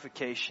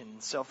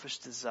self-gratification, selfish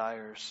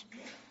desires.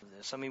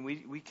 I mean,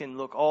 we can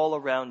look all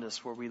around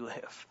us where we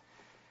live,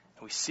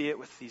 and we see it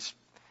with these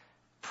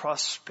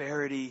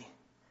prosperity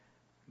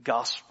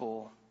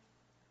gospel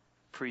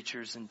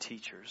preachers and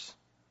teachers.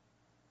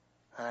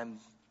 I'm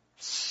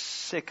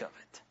sick of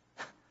it.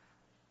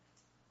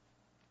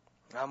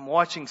 I'm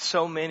watching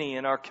so many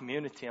in our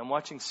community. I'm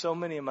watching so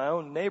many in my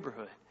own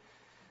neighborhood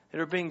that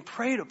are being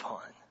preyed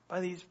upon by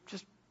these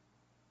just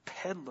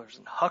peddlers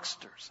and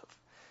hucksters of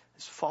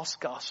this false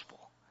gospel.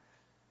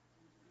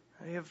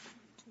 You have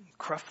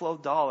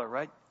Creflo Dollar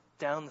right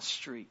down the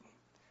street.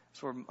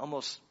 It's where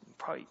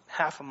probably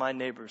half of my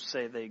neighbors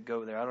say they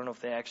go there. I don't know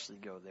if they actually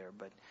go there,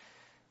 but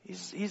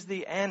he's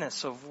the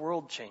Annas of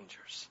world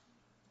changers.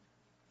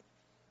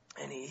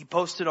 And he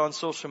posted on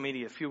social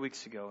media a few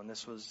weeks ago, and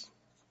this was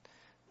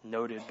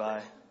noted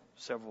by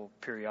several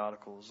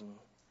periodicals. And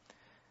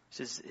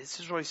this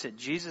is what he said: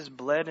 Jesus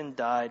bled and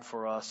died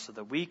for us so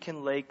that we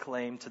can lay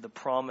claim to the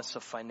promise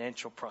of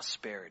financial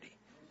prosperity.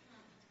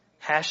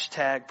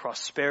 Hashtag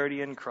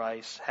prosperity in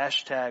Christ.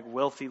 Hashtag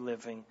wealthy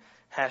living.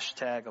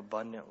 Hashtag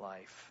abundant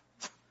life.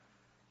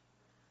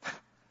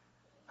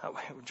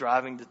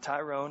 Driving to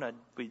Tyrone, I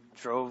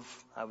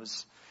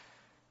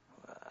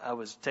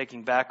was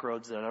taking back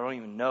roads that I don't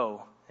even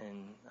know,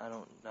 and I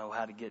don't know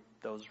how to get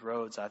those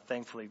roads. I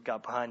thankfully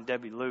got behind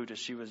Debbie Lute as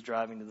she was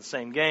driving to the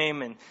same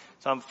game, and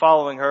so I'm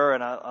following her,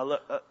 and I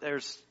look,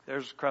 there's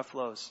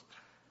Creflo's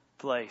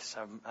place.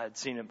 I'd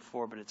seen it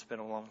before, but it's been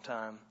a long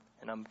time,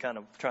 and I'm kind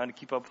of trying to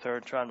keep up with her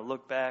and trying to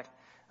look back.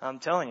 I'm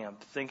telling you, I'm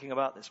thinking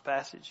about this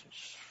passage.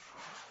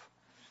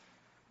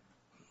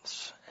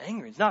 It's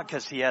angry. It's not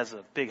because he has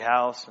a big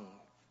house, and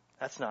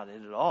that's not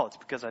it at all. It's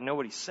because I know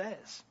what he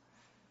says.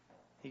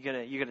 You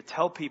gotta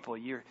tell people.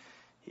 Do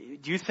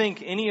you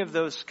think any of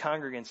those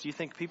congregants? Do you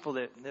think people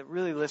that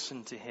really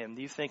listen to him?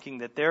 Do you thinking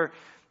that they're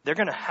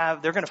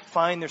gonna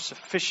find their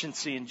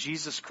sufficiency in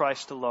Jesus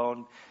Christ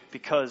alone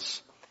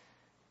because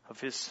of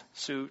his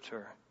suit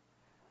or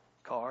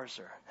cars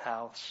or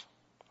house?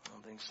 I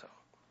don't think so.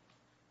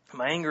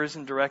 My anger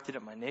isn't directed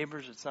at my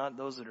neighbors. It's not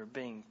those that are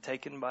being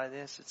taken by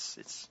this.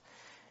 It's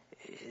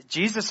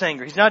Jesus'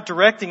 anger. He's not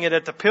directing it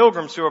at the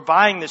pilgrims who are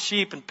buying the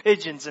sheep and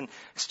pigeons and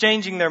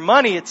exchanging their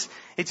money. It's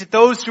at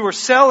those who are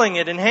selling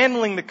it and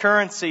handling the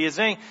currency. His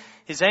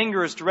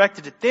anger is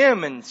directed at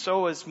them, and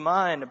so is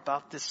mine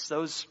about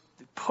those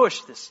who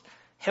push this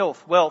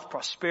health, wealth,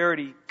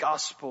 prosperity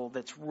gospel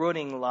that's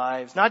ruining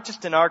lives, not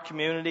just in our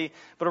community,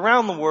 but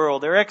around the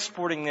world. They're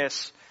exporting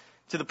this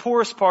to the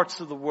poorest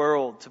parts of the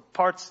world,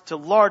 to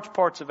large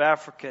parts of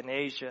Africa and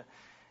Asia.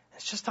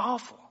 It's just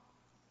awful.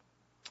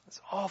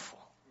 It's awful.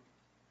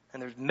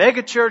 And there's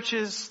mega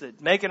churches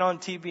that make it on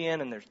TBN,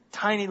 and there's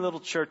tiny little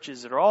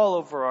churches that are all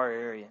over our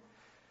area.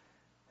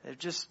 They're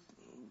just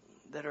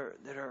that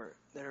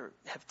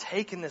have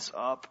taken this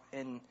up,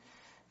 and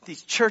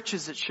these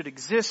churches that should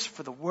exist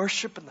for the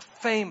worship and the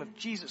fame of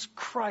Jesus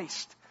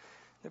Christ,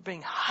 they're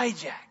being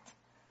hijacked.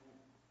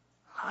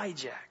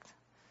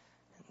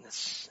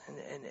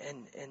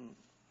 And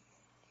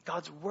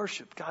God's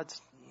worship,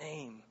 God's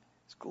name,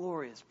 His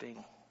glory is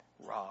being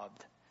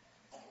robbed.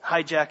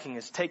 Hijacking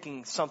is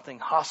taking something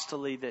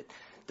hostilely that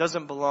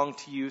doesn't belong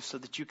to you so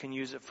that you can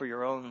use it for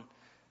your own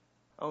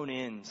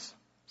ends,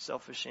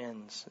 selfish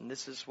ends. And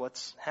this is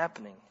what's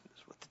happening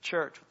with the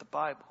church, with the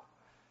Bible.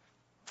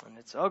 And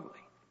it's ugly.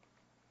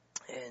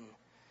 And,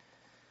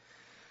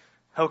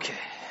 okay,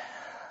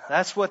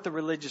 that's what the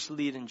religious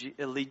elite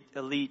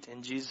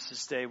in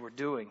Jesus' day were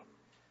doing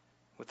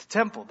with the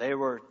temple. They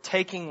were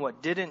taking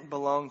what didn't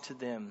belong to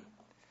them.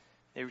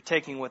 They were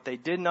taking what they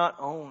did not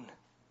own,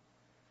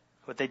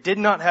 what they did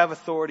not have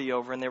authority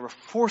over, and they were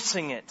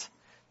forcing it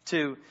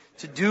to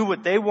do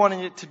what they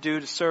wanted it to do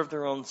to serve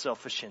their own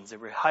selfish ends. They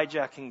were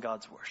hijacking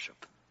God's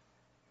worship.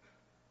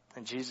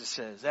 And Jesus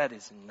says, that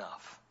is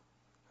enough.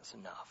 That's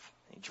enough.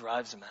 And He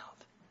drives them out.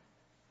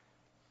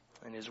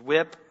 And His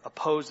whip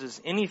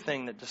opposes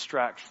anything that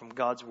distracts from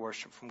God's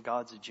worship, from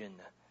God's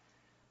agenda.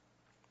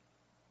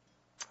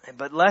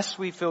 But lest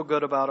we feel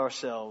good about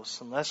ourselves,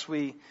 unless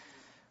we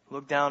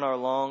look down our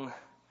long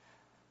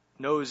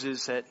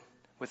noses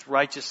with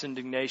righteous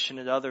indignation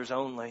at others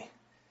only,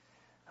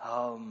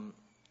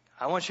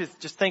 I want you to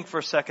just think for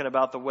a second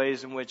about the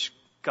ways in which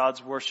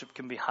God's worship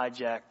can be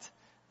hijacked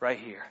right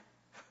here.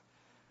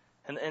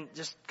 And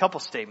just a couple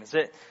statements.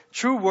 That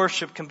true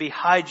worship can be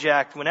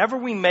hijacked whenever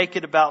we make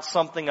it about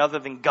something other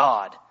than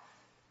God.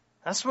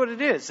 That's what it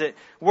is. That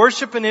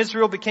worship in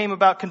Israel became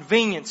about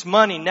convenience,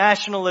 money,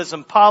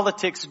 nationalism,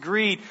 politics,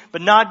 greed,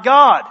 but not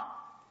God.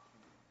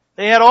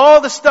 They had all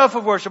the stuff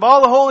of worship,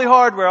 all the holy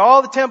hardware,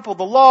 all the temple,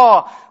 the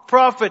law,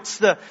 prophets,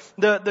 the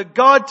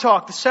God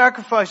talk, the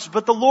sacrifices,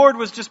 but the Lord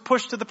was just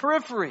pushed to the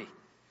periphery.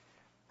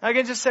 I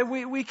can just say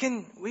we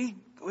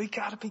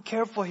gotta be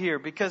careful here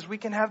because we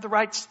can have the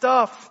right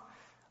stuff.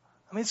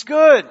 I mean, it's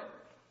good.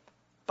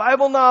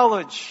 Bible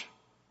knowledge,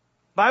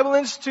 Bible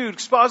Institute,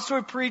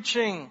 expository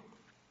preaching,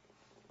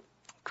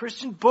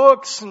 Christian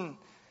books, and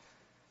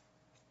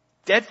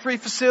debt-free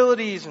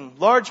facilities and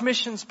large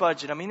missions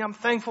budget. I mean, I'm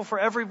thankful for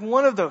every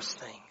one of those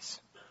things.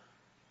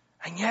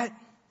 And yet,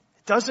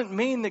 it doesn't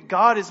mean that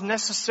God is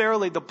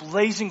necessarily the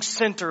blazing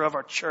center of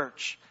our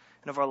church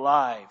and of our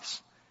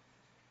lives.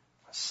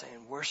 I'm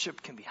saying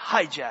worship can be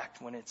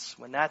hijacked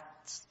when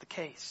that's the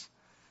case.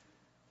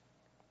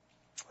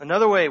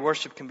 Another way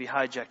worship can be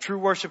hijacked. True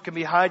worship can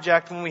be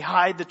hijacked when we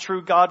hide the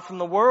true God from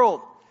the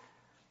world.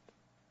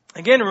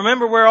 Again,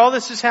 remember where all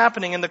this is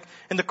happening in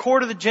the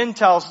court of the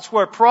Gentiles. It's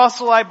where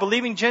proselyte,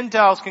 believing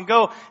Gentiles can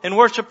go and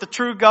worship the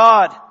true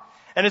God.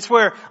 And it's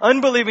where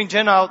unbelieving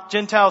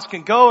Gentiles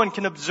can go and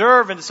can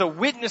observe, and it's a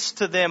witness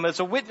to them. It's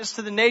a witness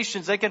to the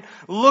nations. They can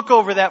look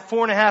over that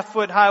 4.5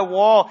 foot high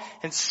wall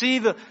and see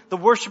the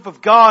worship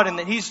of God, and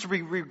that He's to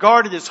be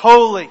regarded as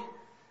holy.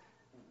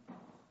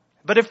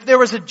 But if there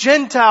was a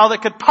Gentile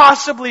that could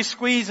possibly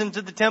squeeze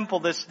into the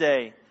temple this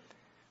day,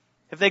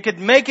 if they could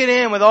make it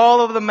in with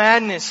all of the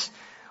madness,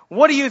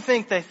 what do you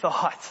think they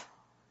thought?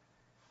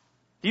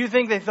 Do you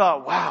think they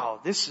thought, wow,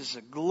 this is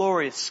a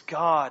glorious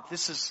God.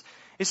 This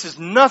is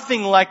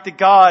nothing like the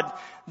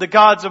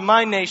gods of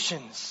my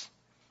nations.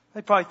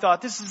 They probably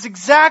thought, this is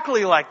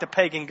exactly like the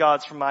pagan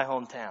gods from my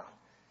hometown.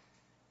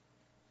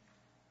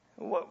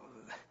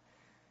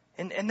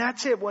 And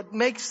that's it. What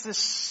makes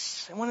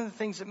this, one of the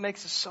things that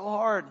makes it so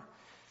hard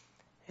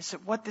is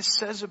that what this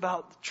says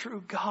about the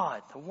true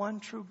God, the one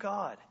true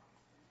God.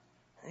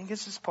 I think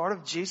this is part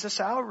of Jesus'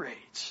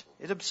 outrage.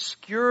 It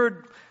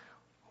obscured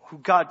who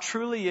God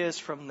truly is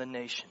from the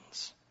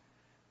nations.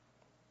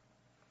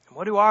 And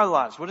what do our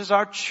lives, what is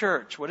our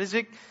church, what does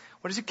it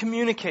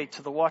communicate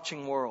to the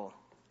watching world?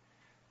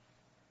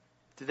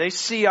 Do they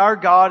see our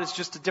God as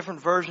just a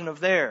different version of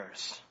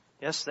theirs?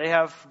 Yes, they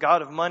have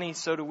God of money,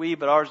 so do we,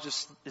 but ours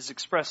just is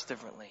expressed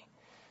differently.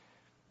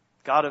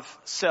 God of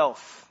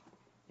self.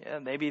 Yeah,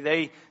 maybe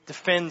they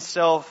defend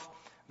self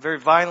very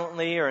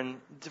violently or in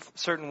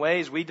certain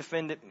ways. We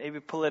defend it maybe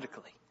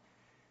politically.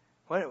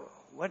 What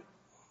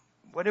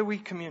are we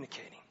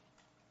communicating?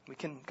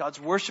 God's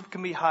worship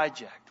can be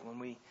hijacked when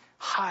we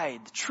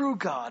hide the true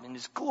God and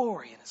His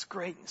glory and His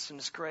greatness and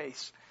His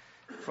grace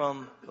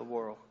from the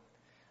world.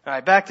 All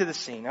right, back to the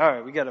scene. All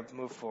right, we got to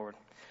move forward.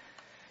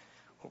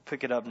 We'll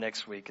pick it up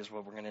next week is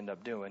what we're going to end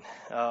up doing.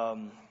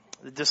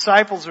 The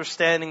disciples are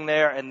standing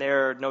there, and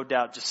they're no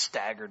doubt just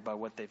staggered by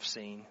what they've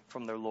seen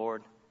from their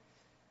Lord.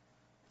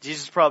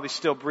 Jesus is probably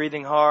still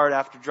breathing hard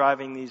after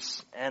driving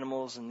these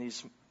animals and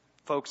these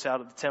folks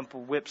out of the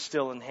temple, whip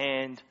still in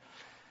hand.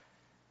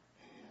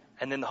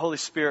 And then the Holy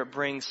Spirit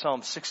brings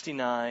Psalm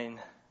 69:9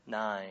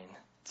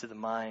 to the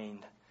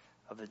mind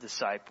of the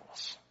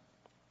disciples.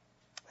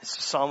 It's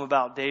a psalm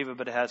about David,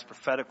 but it has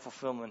prophetic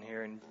fulfillment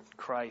here in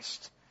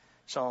Christ.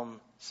 Psalm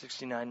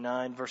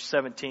 69:9, verse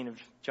 17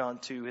 of John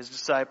 2. His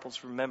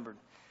disciples remembered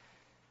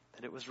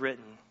that it was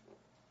written,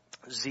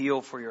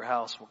 zeal for your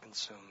house will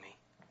consume me.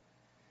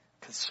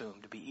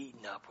 Consumed, to be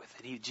eaten up with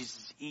it. Jesus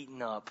is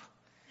eaten up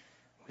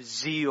with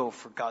zeal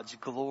for God's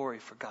glory,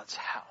 for God's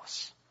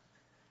house.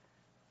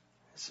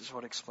 This is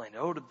what explained.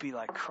 Oh, to be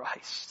like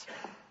Christ.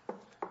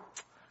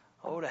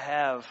 Oh, to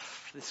have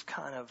this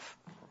kind of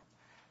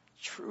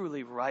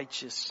truly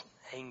righteous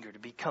anger, to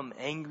become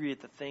angry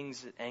at the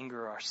things that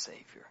anger our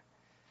Savior.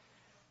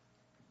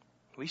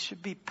 We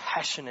should be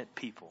passionate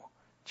people,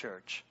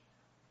 church.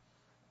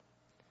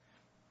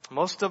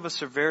 Most of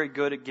us are very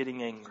good at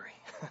getting angry,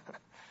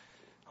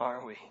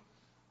 aren't we?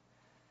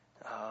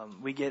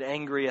 We get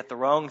angry at the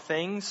wrong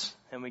things,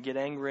 and we get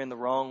angry in the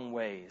wrong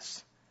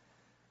ways.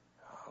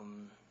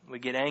 We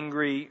get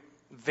angry,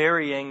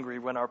 very angry,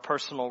 when our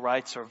personal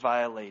rights are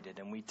violated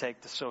and we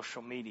take to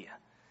social media.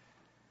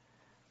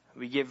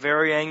 We get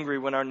very angry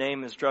when our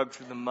name is dragged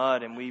through the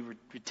mud and we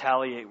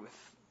retaliate with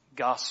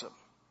gossip.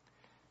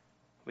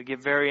 We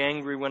get very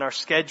angry when our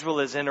schedule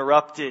is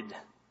interrupted.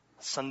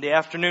 Sunday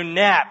afternoon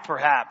nap,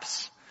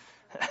 perhaps.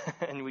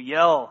 And we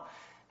yell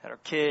at our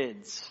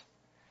kids.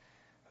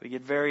 We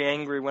get very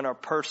angry when our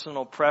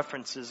personal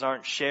preferences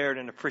aren't shared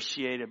and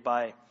appreciated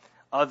by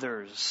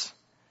others.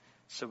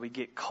 So we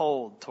get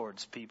cold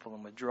towards people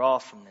and withdraw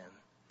from them.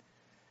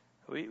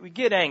 We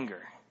get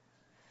anger.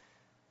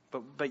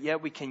 But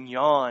yet we can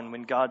yawn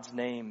when God's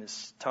name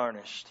is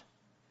tarnished.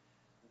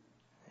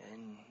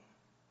 And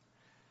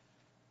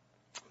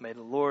may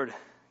the Lord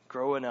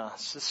grow in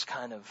us this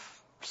kind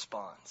of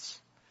response.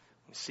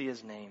 We see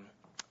His name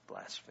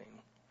blasphemed.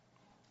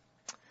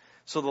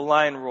 So the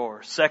lion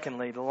roars.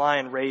 Secondly, the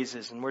lion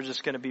raises, and we're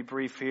just going to be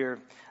brief here.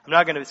 I'm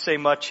not going to say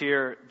much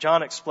here.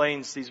 John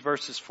explains these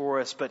verses for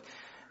us, but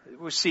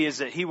we see is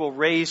that He will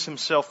raise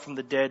Himself from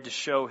the dead to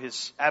show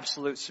His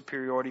absolute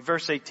superiority.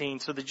 Verse 18,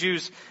 so the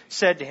Jews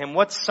said to Him,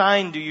 what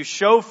sign do you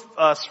show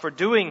us for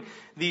doing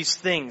these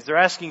things? They're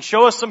asking,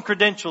 show us some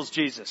credentials,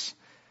 Jesus.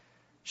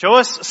 Show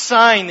us a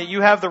sign that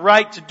you have the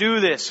right to do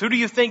this. Who do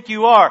you think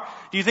you are?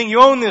 Do you think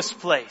you own this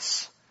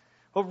place?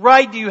 What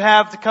right do you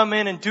have to come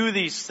in and do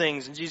these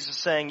things? And Jesus is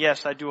saying,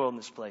 yes, I do own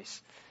this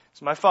place.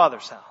 It's my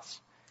Father's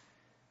house.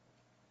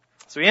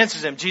 So He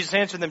answers them. Jesus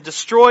answered them,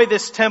 destroy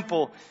this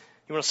temple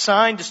You want a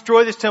sign?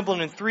 Destroy this temple,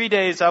 and in 3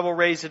 days I will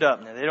raise it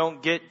up. Now, they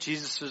don't get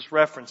Jesus'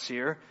 reference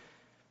here.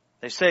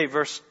 They say,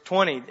 verse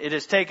 20, it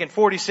has taken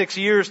 46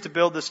 years to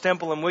build this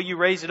temple, and will you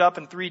raise it up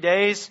in 3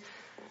 days?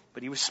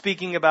 But he was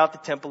speaking about the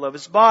temple of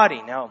his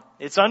body. Now,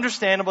 it's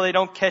understandable they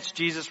don't catch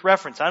Jesus'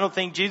 reference. I don't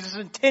think Jesus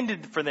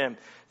intended for them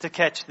to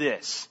catch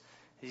this.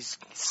 He's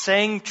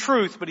saying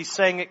truth, but he's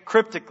saying it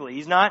cryptically.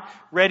 He's not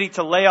ready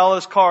to lay all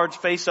his cards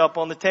face up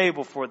on the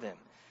table for them.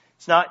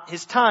 It's not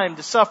his time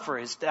to suffer.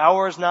 His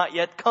hour has not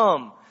yet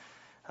come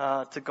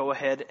to go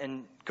ahead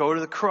and go to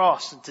the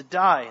cross and to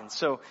die.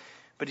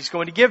 But he's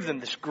going to give them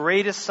this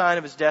greatest sign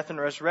of his death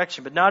and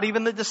resurrection. But not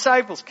even the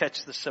disciples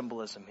catch the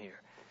symbolism here.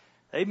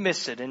 They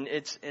miss it.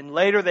 And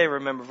later they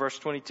remember verse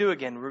 22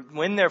 again.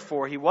 When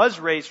therefore he was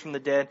raised from the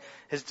dead,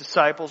 his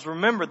disciples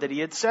remembered that he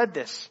had said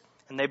this.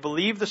 And they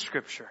believed the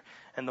scripture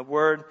and the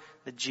word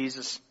that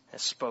Jesus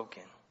has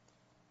spoken.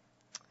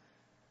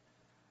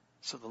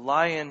 So the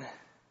lion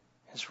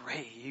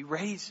he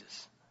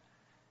raises.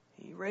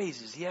 He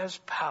raises. He has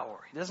power.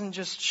 He doesn't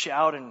just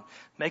shout and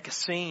make a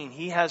scene.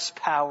 He has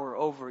power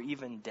over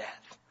even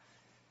death.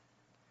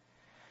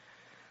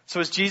 So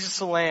is Jesus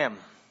a lamb?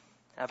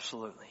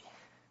 Absolutely.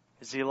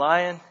 Is he a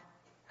lion?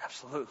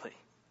 Absolutely.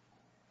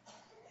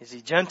 Is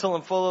he gentle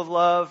and full of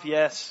love?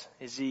 Yes.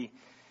 Is he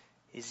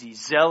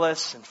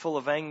zealous and full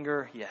of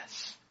anger?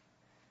 Yes.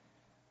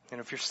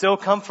 And if you're still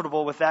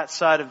comfortable with that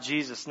side of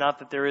Jesus, not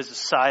that there is a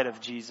side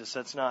of Jesus,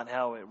 that's not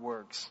how it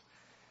works.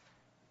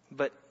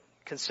 But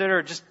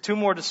consider just 2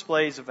 more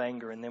displays of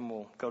anger, and then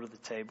we'll go to the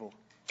table.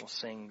 We'll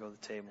sing and go to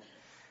the table.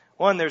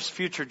 One, there's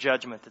future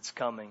judgment that's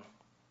coming.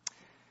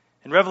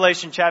 In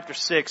Revelation chapter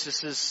 6,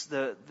 this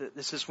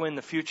is when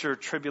the future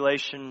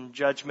tribulation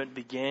judgment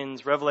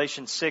begins.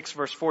 Revelation 6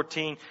 verse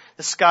 14,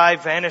 the sky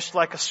vanished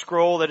like a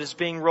scroll that is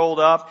being rolled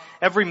up.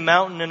 Every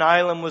mountain and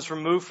island was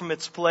removed from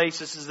its place.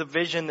 This is the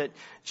vision that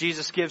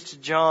Jesus gives to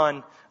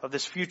John of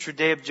this future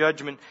day of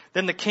judgment.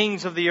 Then the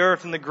kings of the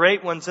earth and the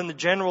great ones and the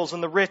generals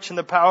and the rich and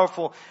the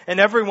powerful and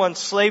everyone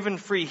slave and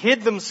free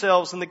hid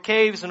themselves in the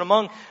caves and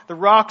among the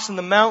rocks and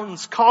the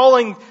mountains,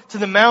 calling to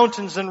the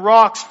mountains and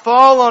rocks,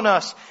 fall on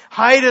us,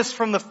 hide us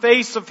from the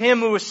face of him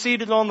who is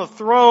seated on the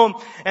throne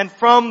and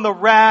from the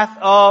wrath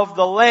of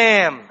the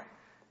Lamb.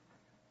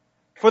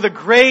 For the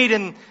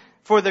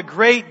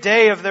great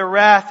day of their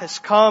wrath has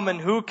come,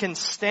 and who can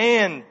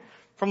stand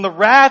from the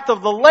wrath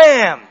of the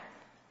Lamb?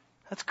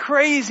 That's a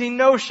crazy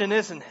notion,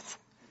 isn't it?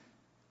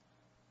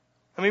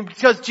 I mean,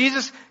 because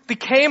Jesus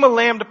became a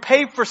lamb to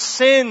pay for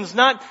sins,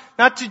 not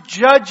to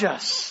judge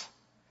us.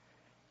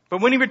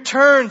 But when he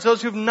returns,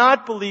 those who have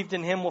not believed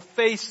in him will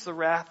face the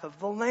wrath of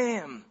the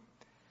Lamb.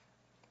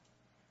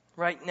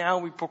 Right now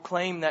we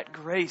proclaim that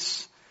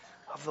grace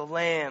of the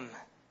Lamb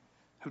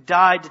who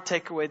died to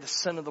take away the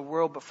sin of the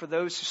world. But for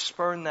those who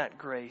spurn that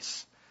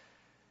grace,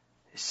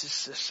 it's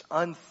just this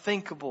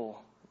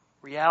unthinkable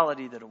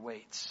reality that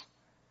awaits.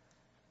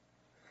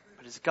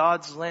 But as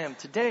God's Lamb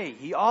today,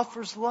 he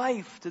offers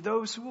life to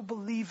those who will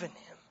believe in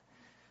him.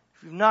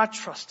 If you've not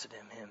trusted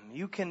in him,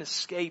 you can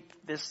escape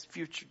this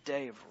future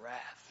day of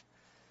wrath.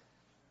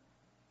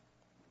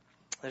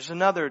 There's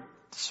another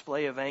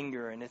display of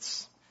anger, and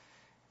it's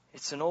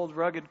an old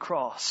rugged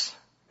cross.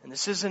 And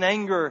this isn't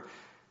anger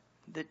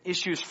that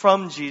issues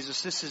from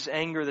Jesus. This is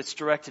anger that's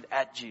directed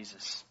at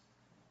Jesus.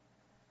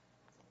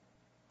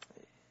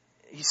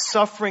 He's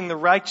suffering the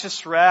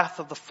righteous wrath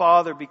of the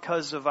Father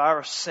because of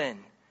our sin.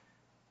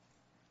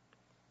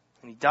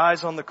 And he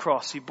dies on the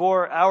cross. He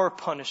bore our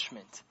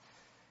punishment,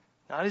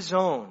 not his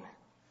own.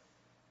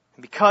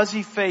 And because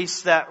he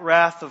faced that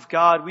wrath of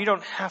God, we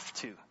don't have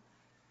to.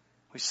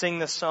 We sing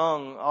the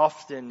song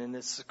often, and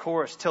it's the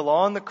chorus, till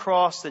on that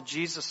cross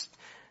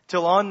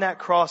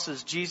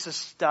as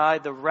Jesus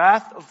died, the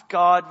wrath of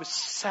God was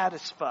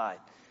satisfied.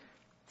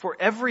 For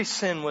every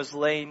sin was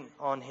laid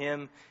on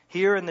him.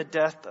 Here in the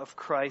death of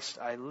Christ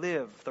I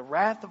live. The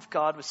wrath of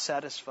God was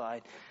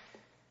satisfied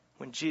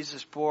when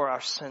Jesus bore our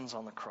sins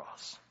on the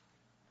cross.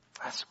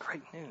 That's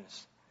great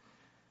news.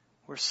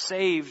 We're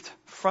saved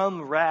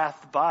from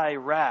wrath by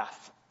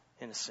wrath,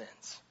 in a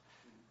sense.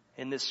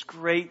 In this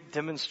great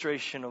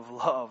demonstration of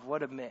love.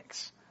 What a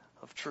mix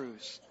of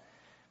truths.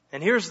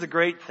 And here's the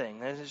great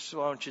thing. I just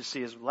want you to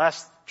see as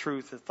last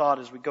truth, the thought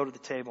as we go to the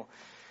table.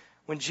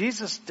 When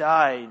Jesus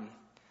died,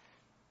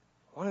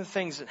 one of the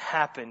things that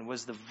happened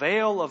was the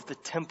veil of the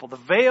temple. The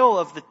veil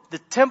of the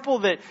temple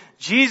that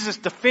Jesus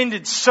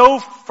defended so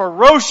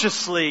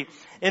ferociously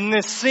in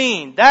this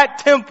scene. That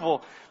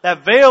temple,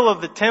 that veil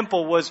of the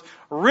temple was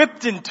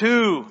ripped in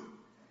two.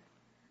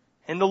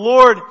 And the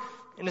Lord,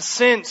 in a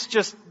sense,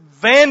 just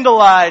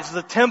vandalized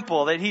the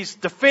temple that he's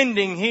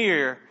defending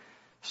here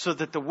so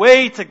that the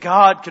way to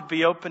God could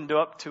be opened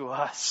up to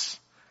us.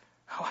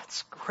 Oh,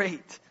 it's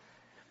great.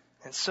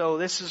 And so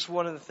this is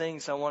one of the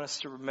things I want us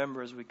to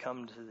remember as we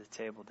come to the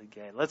table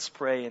today. Let's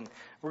pray, and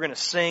we're going to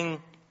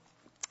sing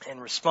in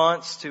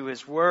response to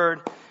his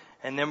word,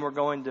 and then we're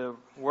going to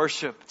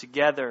worship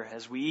together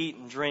as we eat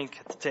and drink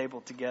at the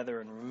table together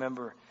and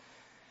remember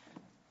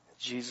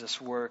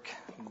Jesus' work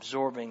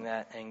absorbing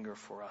that anger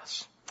for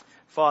us.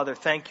 Father,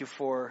 thank you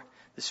for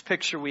this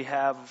picture we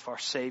have of our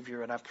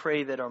Savior. And I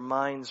pray that our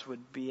minds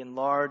would be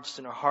enlarged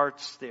and our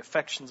hearts, the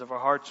affections of our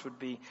hearts would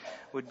be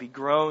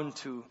grown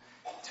to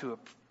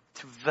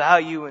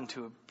value and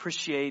to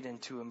appreciate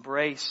and to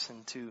embrace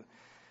and to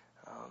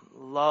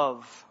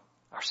love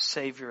our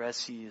Savior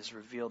as He has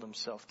revealed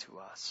Himself to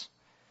us.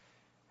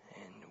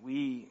 And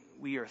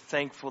we are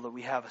thankful that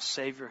we have a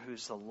Savior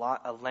who's a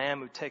Lamb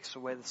who takes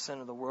away the sin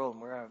of the world.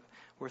 And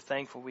we're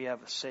thankful we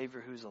have a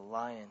Savior who's a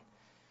lion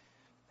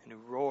and who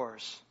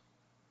roars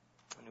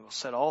and who will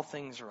set all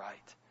things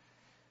right.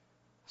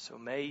 So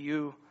may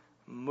you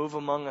move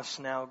among us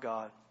now,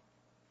 God,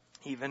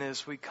 even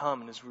as we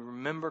come and as we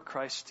remember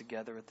Christ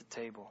together at the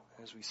table,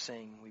 as we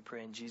sing. We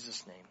pray in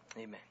Jesus'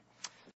 name. Amen.